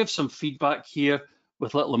language. We can give some feedback here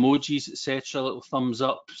with little emojis, etc., little thumbs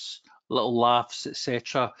ups, little laughs,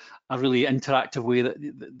 etc. A really interactive way that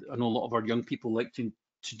I know a lot of our young people like to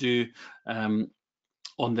do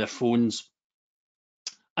on their phones.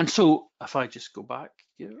 And so if I just go back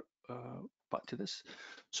here, back to this.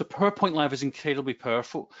 So PowerPoint Live is incredibly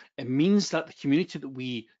powerful. It means that the community that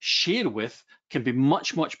we share with can be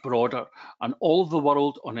much, much broader and all of the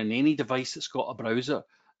world on any device that's got a browser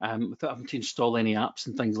without having to install any apps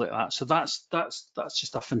and things like that. So that's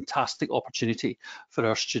just a fantastic opportunity for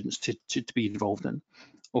our students to be involved in.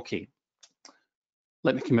 Okay,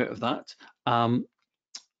 let me come out of that.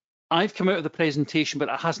 I've come out of the presentation, but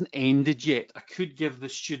it hasn't ended yet. I could give the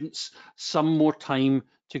students some more time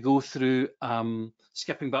to go through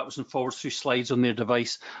skipping backwards and forwards through slides on their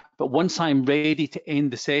device. But once I'm ready to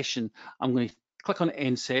end the session, I'm going to click on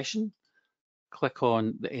End Session, click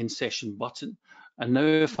on the End Session button. And now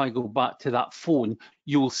if I go back to that phone,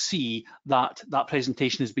 you will see that that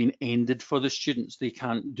presentation has been ended for the students. They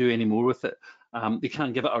can't do any more with it. They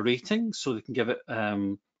can't give it a rating, so they can give it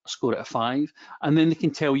a score out of 5, and then they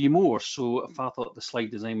can tell you more. So if I thought the slide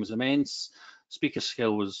design was immense, speaker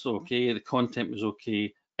skill was okay, the content was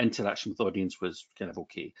okay, interaction with audience was kind of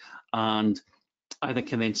okay, and I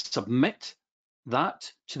can then submit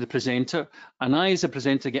that to the presenter, and I as a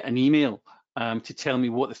presenter get an email to tell me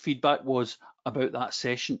what the feedback was about that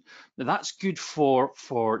session. Now that's good for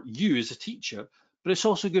you as a teacher, but it's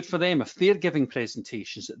also good for them if they're giving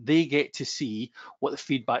presentations, that they get to see what the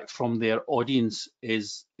feedback from their audience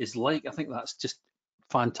is like. I think that's just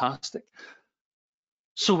fantastic.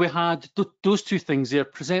 So we had those two things there,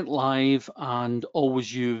 present live and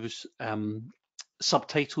always use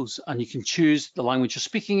subtitles, and you can choose the language you're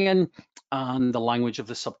speaking in and the language of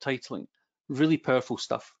the subtitling. Really powerful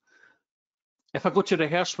stuff. If I go to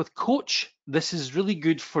rehearse with coach, this is really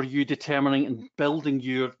good for you determining and building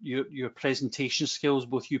your presentation skills,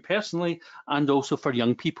 both you personally and also for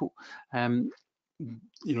young people. You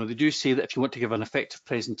know, they do say that if you want to give an effective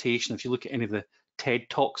presentation, if you look at any of the TED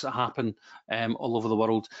Talks that happen all over the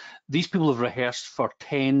world, these people have rehearsed for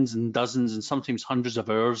tens and dozens and sometimes hundreds of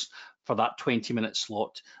hours for that 20-minute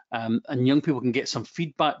slot. And young people can get some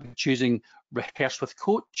feedback by choosing rehearse with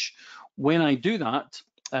coach. When I do that,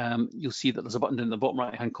 you'll see that there's a button down in the bottom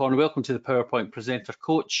right-hand corner. Welcome to the PowerPoint Presenter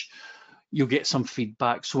Coach. you'll get some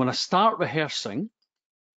feedback. So when I start rehearsing,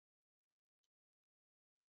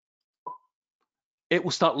 it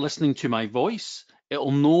will start listening to my voice.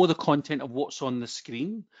 It'll know the content of what's on the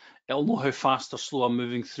screen. It'll know how fast or slow I'm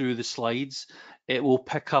moving through the slides. It will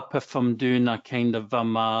pick up if I'm doing a kind of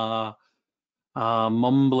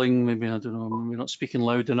mumbling, maybe, I don't know, maybe not speaking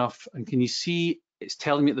loud enough. And can you see it's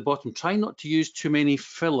telling me at the bottom, try not to use too many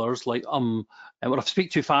fillers like and when I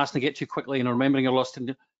speak too fast and I get too quickly and remembering I lost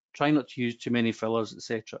it, try not to use too many fillers,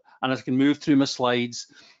 etc. And as I can move through my slides,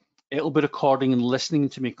 it'll be recording and listening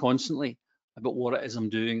to me constantly about what it is I'm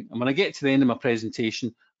doing. And when I get to the end of my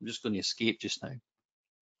presentation, I'm just going to escape just now.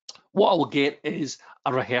 What I will get is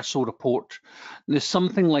a rehearsal report. Now,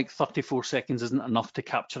 something like 34 seconds isn't enough to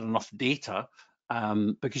capture enough data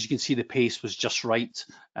because you can see the pace was just right,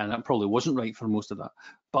 and it probably wasn't right for most of that.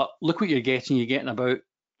 But look what you're getting. You're getting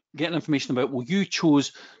information about, well, you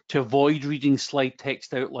chose to avoid reading slide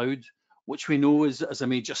text out loud, which we know is a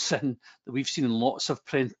major sin that we've seen in lots of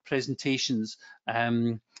presentations,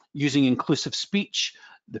 using inclusive speech,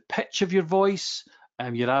 the pitch of your voice,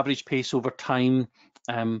 your average pace over time.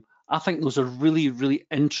 I think those are really, really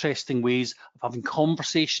interesting ways of having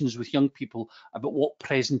conversations with young people about what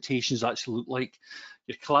presentations actually look like.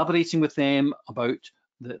 You're collaborating with them about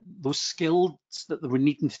those skills that they were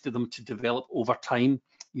needing to them to develop over time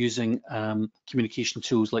using communication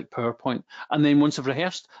tools like PowerPoint. And then once they've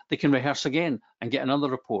rehearsed, they can rehearse again and get another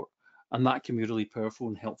report. And that can be really powerful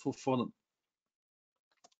and helpful for them.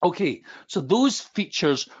 Okay, so those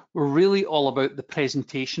features were really all about the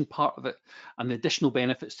presentation part of it and the additional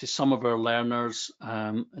benefits to some of our learners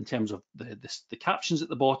in terms of the captions at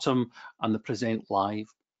the bottom and the present live.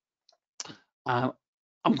 I'm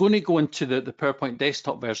going to go into the PowerPoint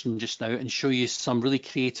desktop version just now and show you some really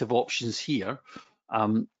creative options here.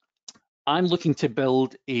 I'm looking to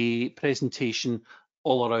build a presentation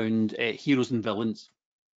all around heroes and villains.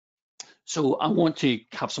 So I want to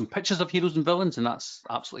have some pictures of heroes and villains, and that's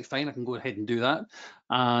absolutely fine. I can go ahead and do that.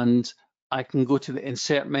 And I can go to the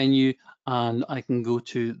insert menu and I can go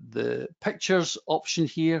to the pictures option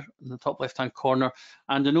here in the top left-hand corner.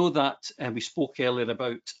 And I know that we spoke earlier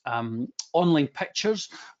about online pictures,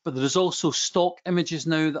 but there is also stock images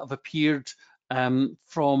now that have appeared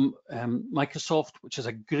from Microsoft, which is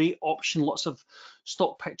a great option. Lots of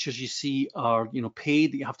stock pictures you see are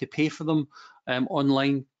paid, that you have to pay for them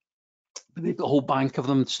online. But they've got a whole bank of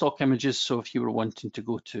them, stock images. So if you were wanting to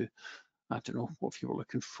go to, I don't know, what if you were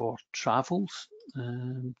looking for travels,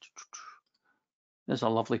 there's a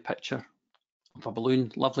lovely picture of a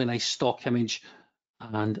balloon, lovely nice stock image.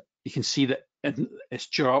 And you can see that it's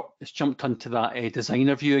jumped onto that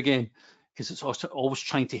designer view again, because it's also always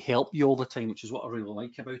trying to help you all the time, which is what I really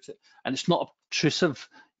like about it. And it's not obtrusive,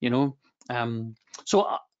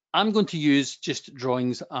 So I'm going to use just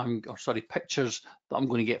drawings, pictures that I'm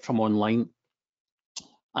going to get from online.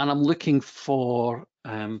 And I'm looking for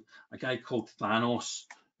a guy called Thanos,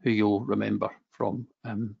 who you'll remember from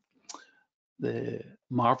the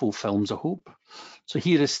Marvel films, I hope. So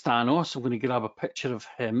here is Thanos. I'm going to grab a picture of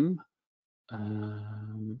him.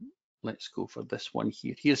 Let's go for this one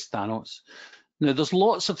here. Here's Thanos. Now, there's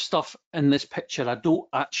lots of stuff in this picture I don't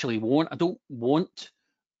actually want. I don't want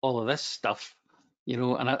all of this stuff,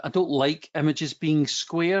 and I don't like images being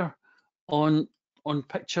square on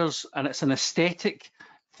pictures, and it's an aesthetic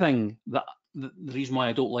thing that the reason why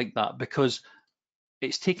I don't like that, because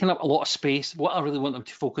it's taken up a lot of space. What I really want them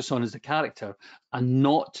to focus on is the character and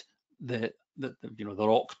not the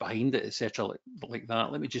rocks behind it, etc. like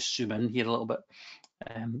that. Let me just zoom in here a little bit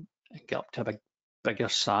and get up to a bigger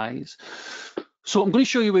size. So I'm going to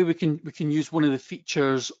show you where we can use one of the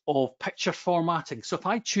features of picture formatting. So if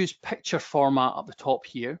I choose picture format up the top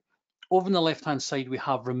here, over on the left-hand side, we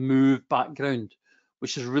have remove background,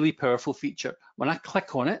 which is a really powerful feature. When I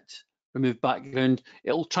click on it, remove background,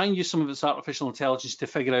 it'll try and use some of its artificial intelligence to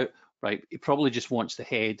figure out, right, it probably just wants the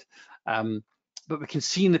head. But we can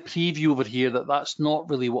see in the preview over here that that's not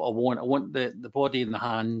really what I want. I want the body and the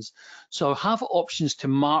hands. So I have options to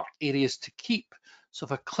mark areas to keep. So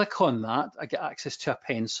if I click on that, I get access to a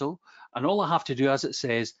pencil. And all I have to do, as it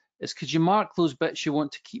says, is could you mark those bits you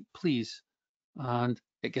want to keep, please? And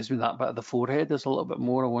it gives me that bit of the forehead. There's a little bit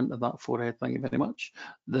more I want of that forehead. Thank you very much.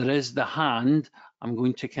 There is the hand. I'm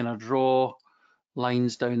going to kind of draw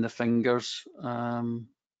lines down the fingers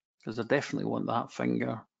because I definitely want that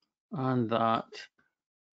finger and that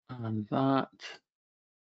and that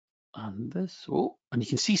and this. Oh, and you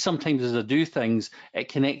can see sometimes as I do things, it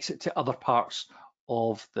connects it to other parts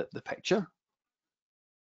of the picture.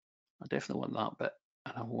 I definitely want that bit,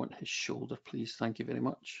 and I want his shoulder, please. Thank you very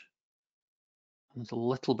much. And there's a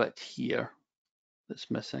little bit here that's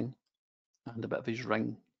missing. and a bit of his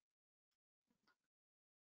ring.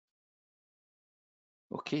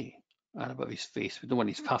 Okay, and a bit of his face. We don't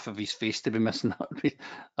want half of his face to be missing.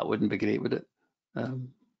 That wouldn't be great, would it?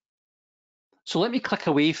 So let me click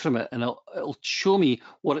away from it and it'll show me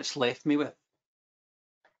what it's left me with.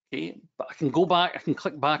 Okay, but I can go back, I can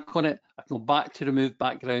click back on it, I can go back to remove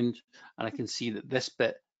background, and I can see that this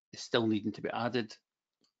bit is still needing to be added.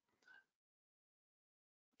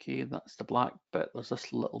 Okay, that's the black bit. There's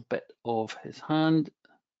this little bit of his hand,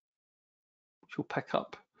 which we'll pick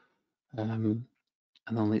up.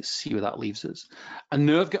 And then let's see where that leaves us. And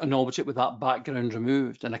now I've got an object with that background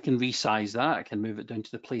removed, and I can resize that. I can move it down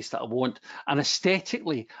to the place that I want. And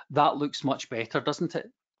aesthetically, that looks much better, doesn't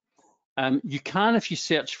it? You can, if you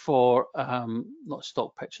search for, not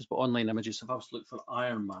stock pictures, but online images, if I was to look for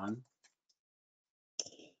Iron Man,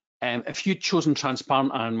 if you'd chosen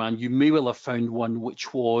transparent Iron Man, you may well have found one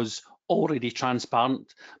which was already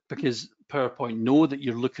transparent, because PowerPoint know that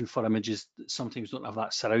you're looking for images that sometimes don't have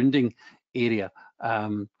that surrounding area.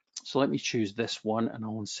 So let me choose this one and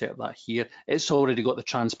I'll insert that here. It's already got the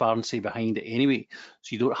transparency behind it anyway,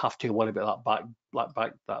 so you don't have to worry about that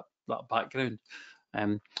background.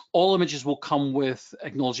 All images will come with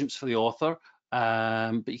acknowledgements for the author,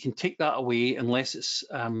 but you can take that away unless it's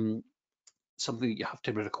something that you have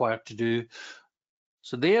to be required to do.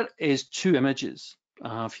 So there is 2 images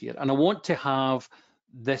I have here, and I want to have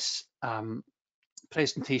this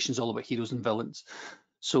presentation is all about heroes and villains.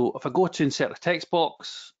 So if I go to insert a text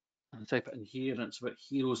box and type it in here, and it's about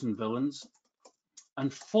heroes and villains.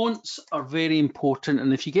 And fonts are very important,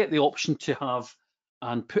 and if you get the option to have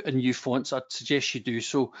and put in new fonts, I'd suggest you do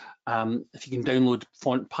so. If you can download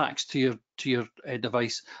font packs to your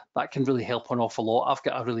device, that can really help an awful lot. I've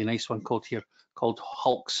got a really nice one called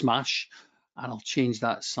Hulk Smash, and I'll change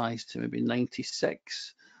that size to maybe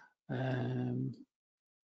 96. I'll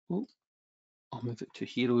move it to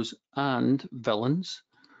heroes and villains,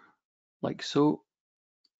 like so.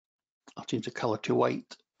 I'll change the color to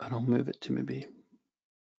white, and I'll move it to maybe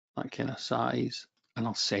that kind of size, and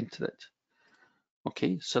I'll center it.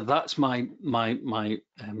 Okay, so that's my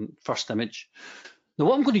first image. Now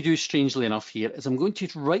what I'm going to do, strangely enough, here is I'm going to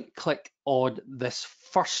right click on this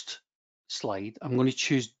first slide. I'm going to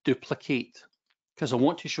choose duplicate, because I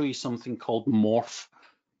want to show you something called morph.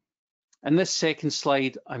 In this second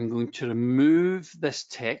slide, I'm going to remove this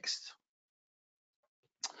text,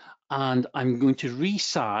 and I'm going to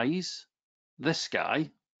resize this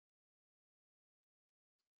guy.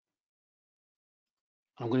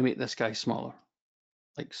 I'm going to make this guy smaller,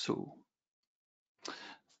 like so.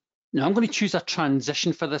 Now I'm going to choose a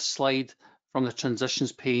transition for this slide from the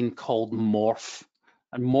transitions pane called morph.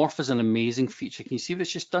 And morph is an amazing feature. Can you see what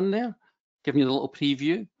it's just done there? Giving you a little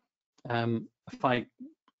preview. If I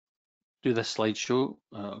do this slideshow,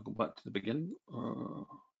 I'll go back to the beginning.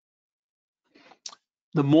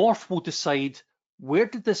 The morph will decide where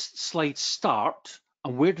did this slide start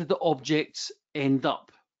and where did the objects end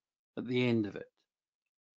up at the end of it.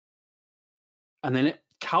 And then it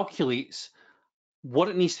calculates what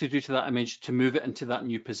it needs to do to that image to move it into that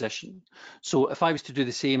new position. So if I was to do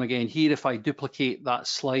the same again here, if I duplicate that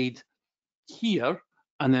slide here,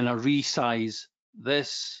 and then I resize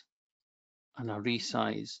this, and I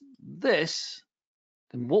resize this,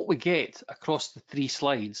 then what we get across the 3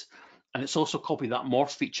 slides, and it's also copied that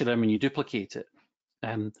morph feature in when you duplicate it.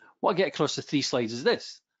 What I get across the 3 slides is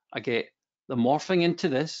this. I get the morphing into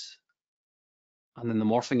this, and then the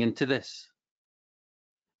morphing into this.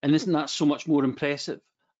 And isn't that so much more impressive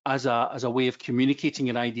as a way of communicating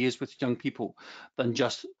your ideas with young people than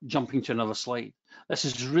just jumping to another slide? This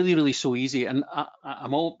is really, really so easy, and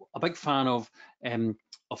I'm a big fan of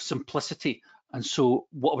simplicity. And so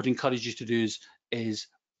what I would encourage you to do is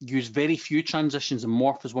use very few transitions, and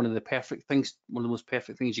morph is one of the most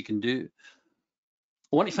perfect things you can do.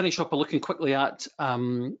 I want to finish up by looking quickly at,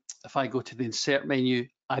 if I go to the insert menu,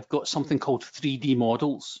 I've got something called 3D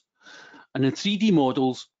models. And in 3D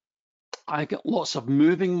models, I get lots of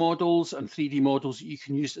moving models and 3D models that you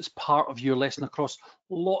can use as part of your lesson across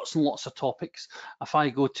lots and lots of topics. If I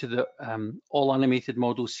go to the all animated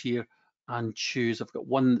models here and choose, I've got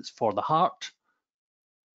one that's for the heart,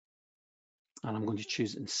 and I'm going to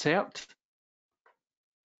choose insert.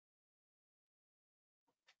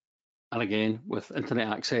 And again, with internet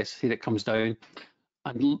access, here it comes down.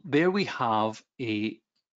 And there we have a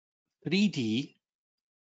 3D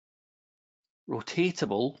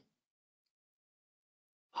rotatable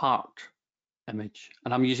heart image.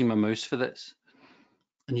 And I'm using my mouse for this.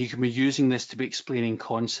 And you can be using this to be explaining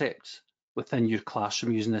concepts within your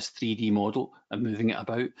classroom using this 3D model and moving it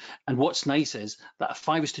about. And what's nice is that if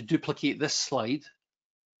I was to duplicate this slide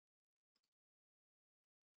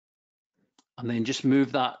and then just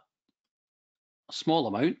move that a small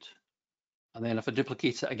amount. And then if I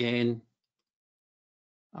duplicate it again,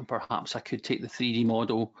 and perhaps I could take the 3D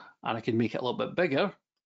model and I could make it a little bit bigger,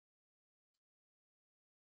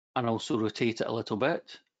 and also rotate it a little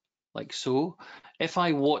bit, like so. If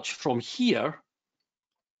I watch from here,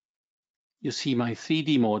 you'll see my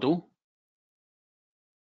 3D model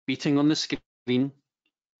beating on the screen. And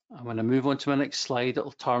when I move on to my next slide,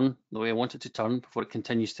 it'll turn the way I want it to turn before it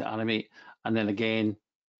continues to animate. And then again,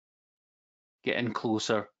 get in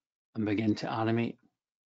closer and begin to animate.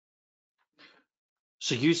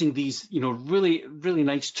 So using these, really, really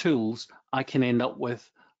nice tools, I can end up with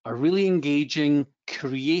a really engaging,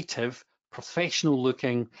 creative, professional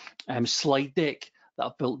looking slide deck that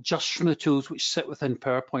I've built just from the tools which sit within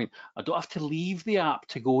PowerPoint. I don't have to leave the app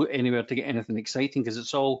to go anywhere to get anything exciting because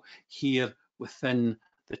it's all here within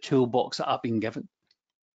the toolbox that I've been given.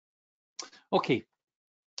 Okay,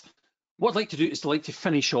 what I'd like to do is to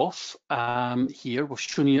finish off here. We've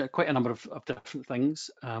shown you quite a number of different things.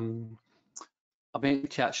 I'm going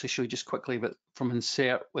to actually show you just quickly, but from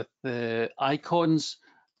insert with the icons,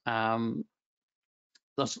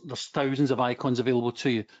 there's thousands of icons available to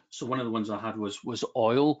you. So one of the ones I had was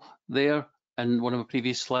oil there in one of my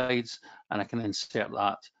previous slides, and I can insert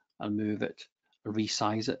that and move it, or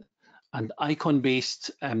resize it. And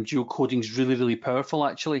icon-based geocoding is really, really powerful,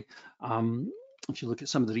 actually. If you look at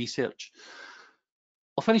some of the research.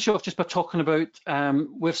 I'll finish off just by talking about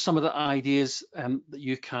where some of the ideas that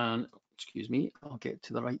you can, excuse me, I'll get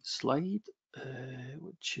to the right slide,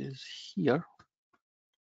 which is here.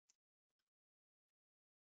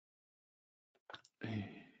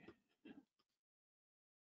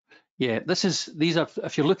 Yeah, these are,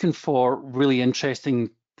 if you're looking for really interesting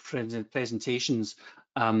presentations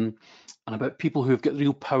and about people who've got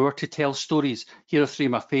real power to tell stories, here are three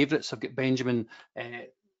of my favorites. I've got Benjamin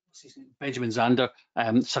Zander,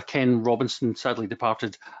 Sir Ken Robinson, sadly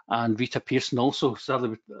departed, and Rita Pearson, also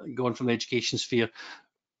sadly gone from the education sphere.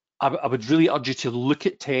 I would really urge you to look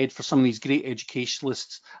at TED for some of these great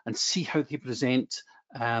educationalists and see how they present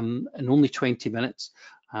in only 20 minutes.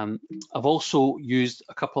 I've also used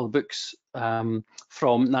a couple of books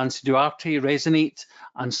from Nancy Duarte, Resonate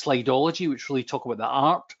and Slideology, which really talk about the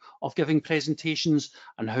art of giving presentations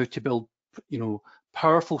and how to build,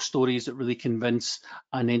 powerful stories that really convince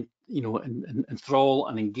and then, enthrall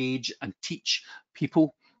and engage and teach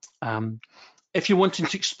people. If you're wanting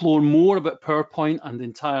to explore more about PowerPoint and the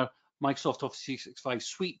entire Microsoft Office 365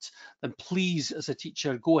 suite, then please, as a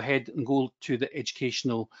teacher, go ahead and go to the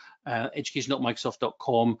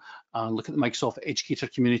education.microsoft.com and look at the Microsoft Educator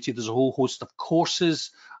community. There's a whole host of courses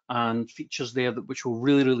and features there which will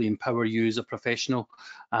really, really empower you as a professional.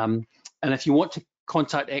 And if you want to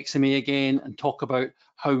contact XMA again and talk about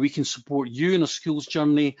how we can support you in a school's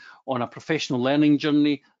journey, on a professional learning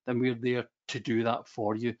journey, then we're there to do that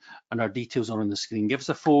for you. And our details are on the screen. Give us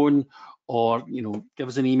a phone, or give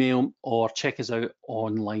us an email, or check us out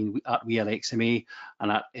online at We Are XMA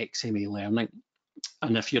and at XMA Learning.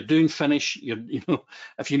 And if you're doing Finish,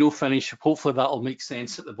 if you know Finish, hopefully that'll make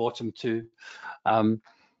sense at the bottom too.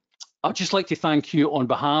 I'd just like to thank you on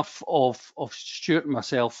behalf of Stuart and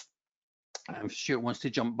myself. If Stuart wants to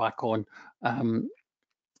jump back on,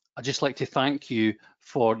 I'd just like to thank you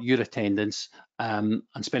for your attendance and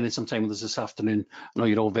spending some time with us this afternoon. I know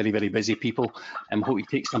you're all very, very busy people, and hope you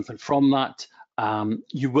take something from that.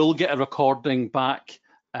 You will get a recording back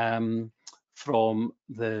from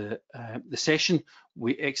the session.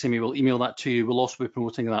 XMA will email that to you. We'll also be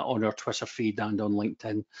promoting that on our Twitter feed and on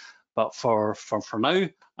LinkedIn. But for now,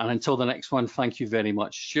 and until the next one, thank you very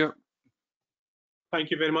much. Stuart. Thank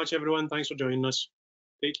you very much, everyone. Thanks for joining us.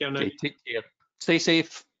 Take care now. Okay, take care. Stay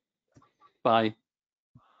safe. Bye.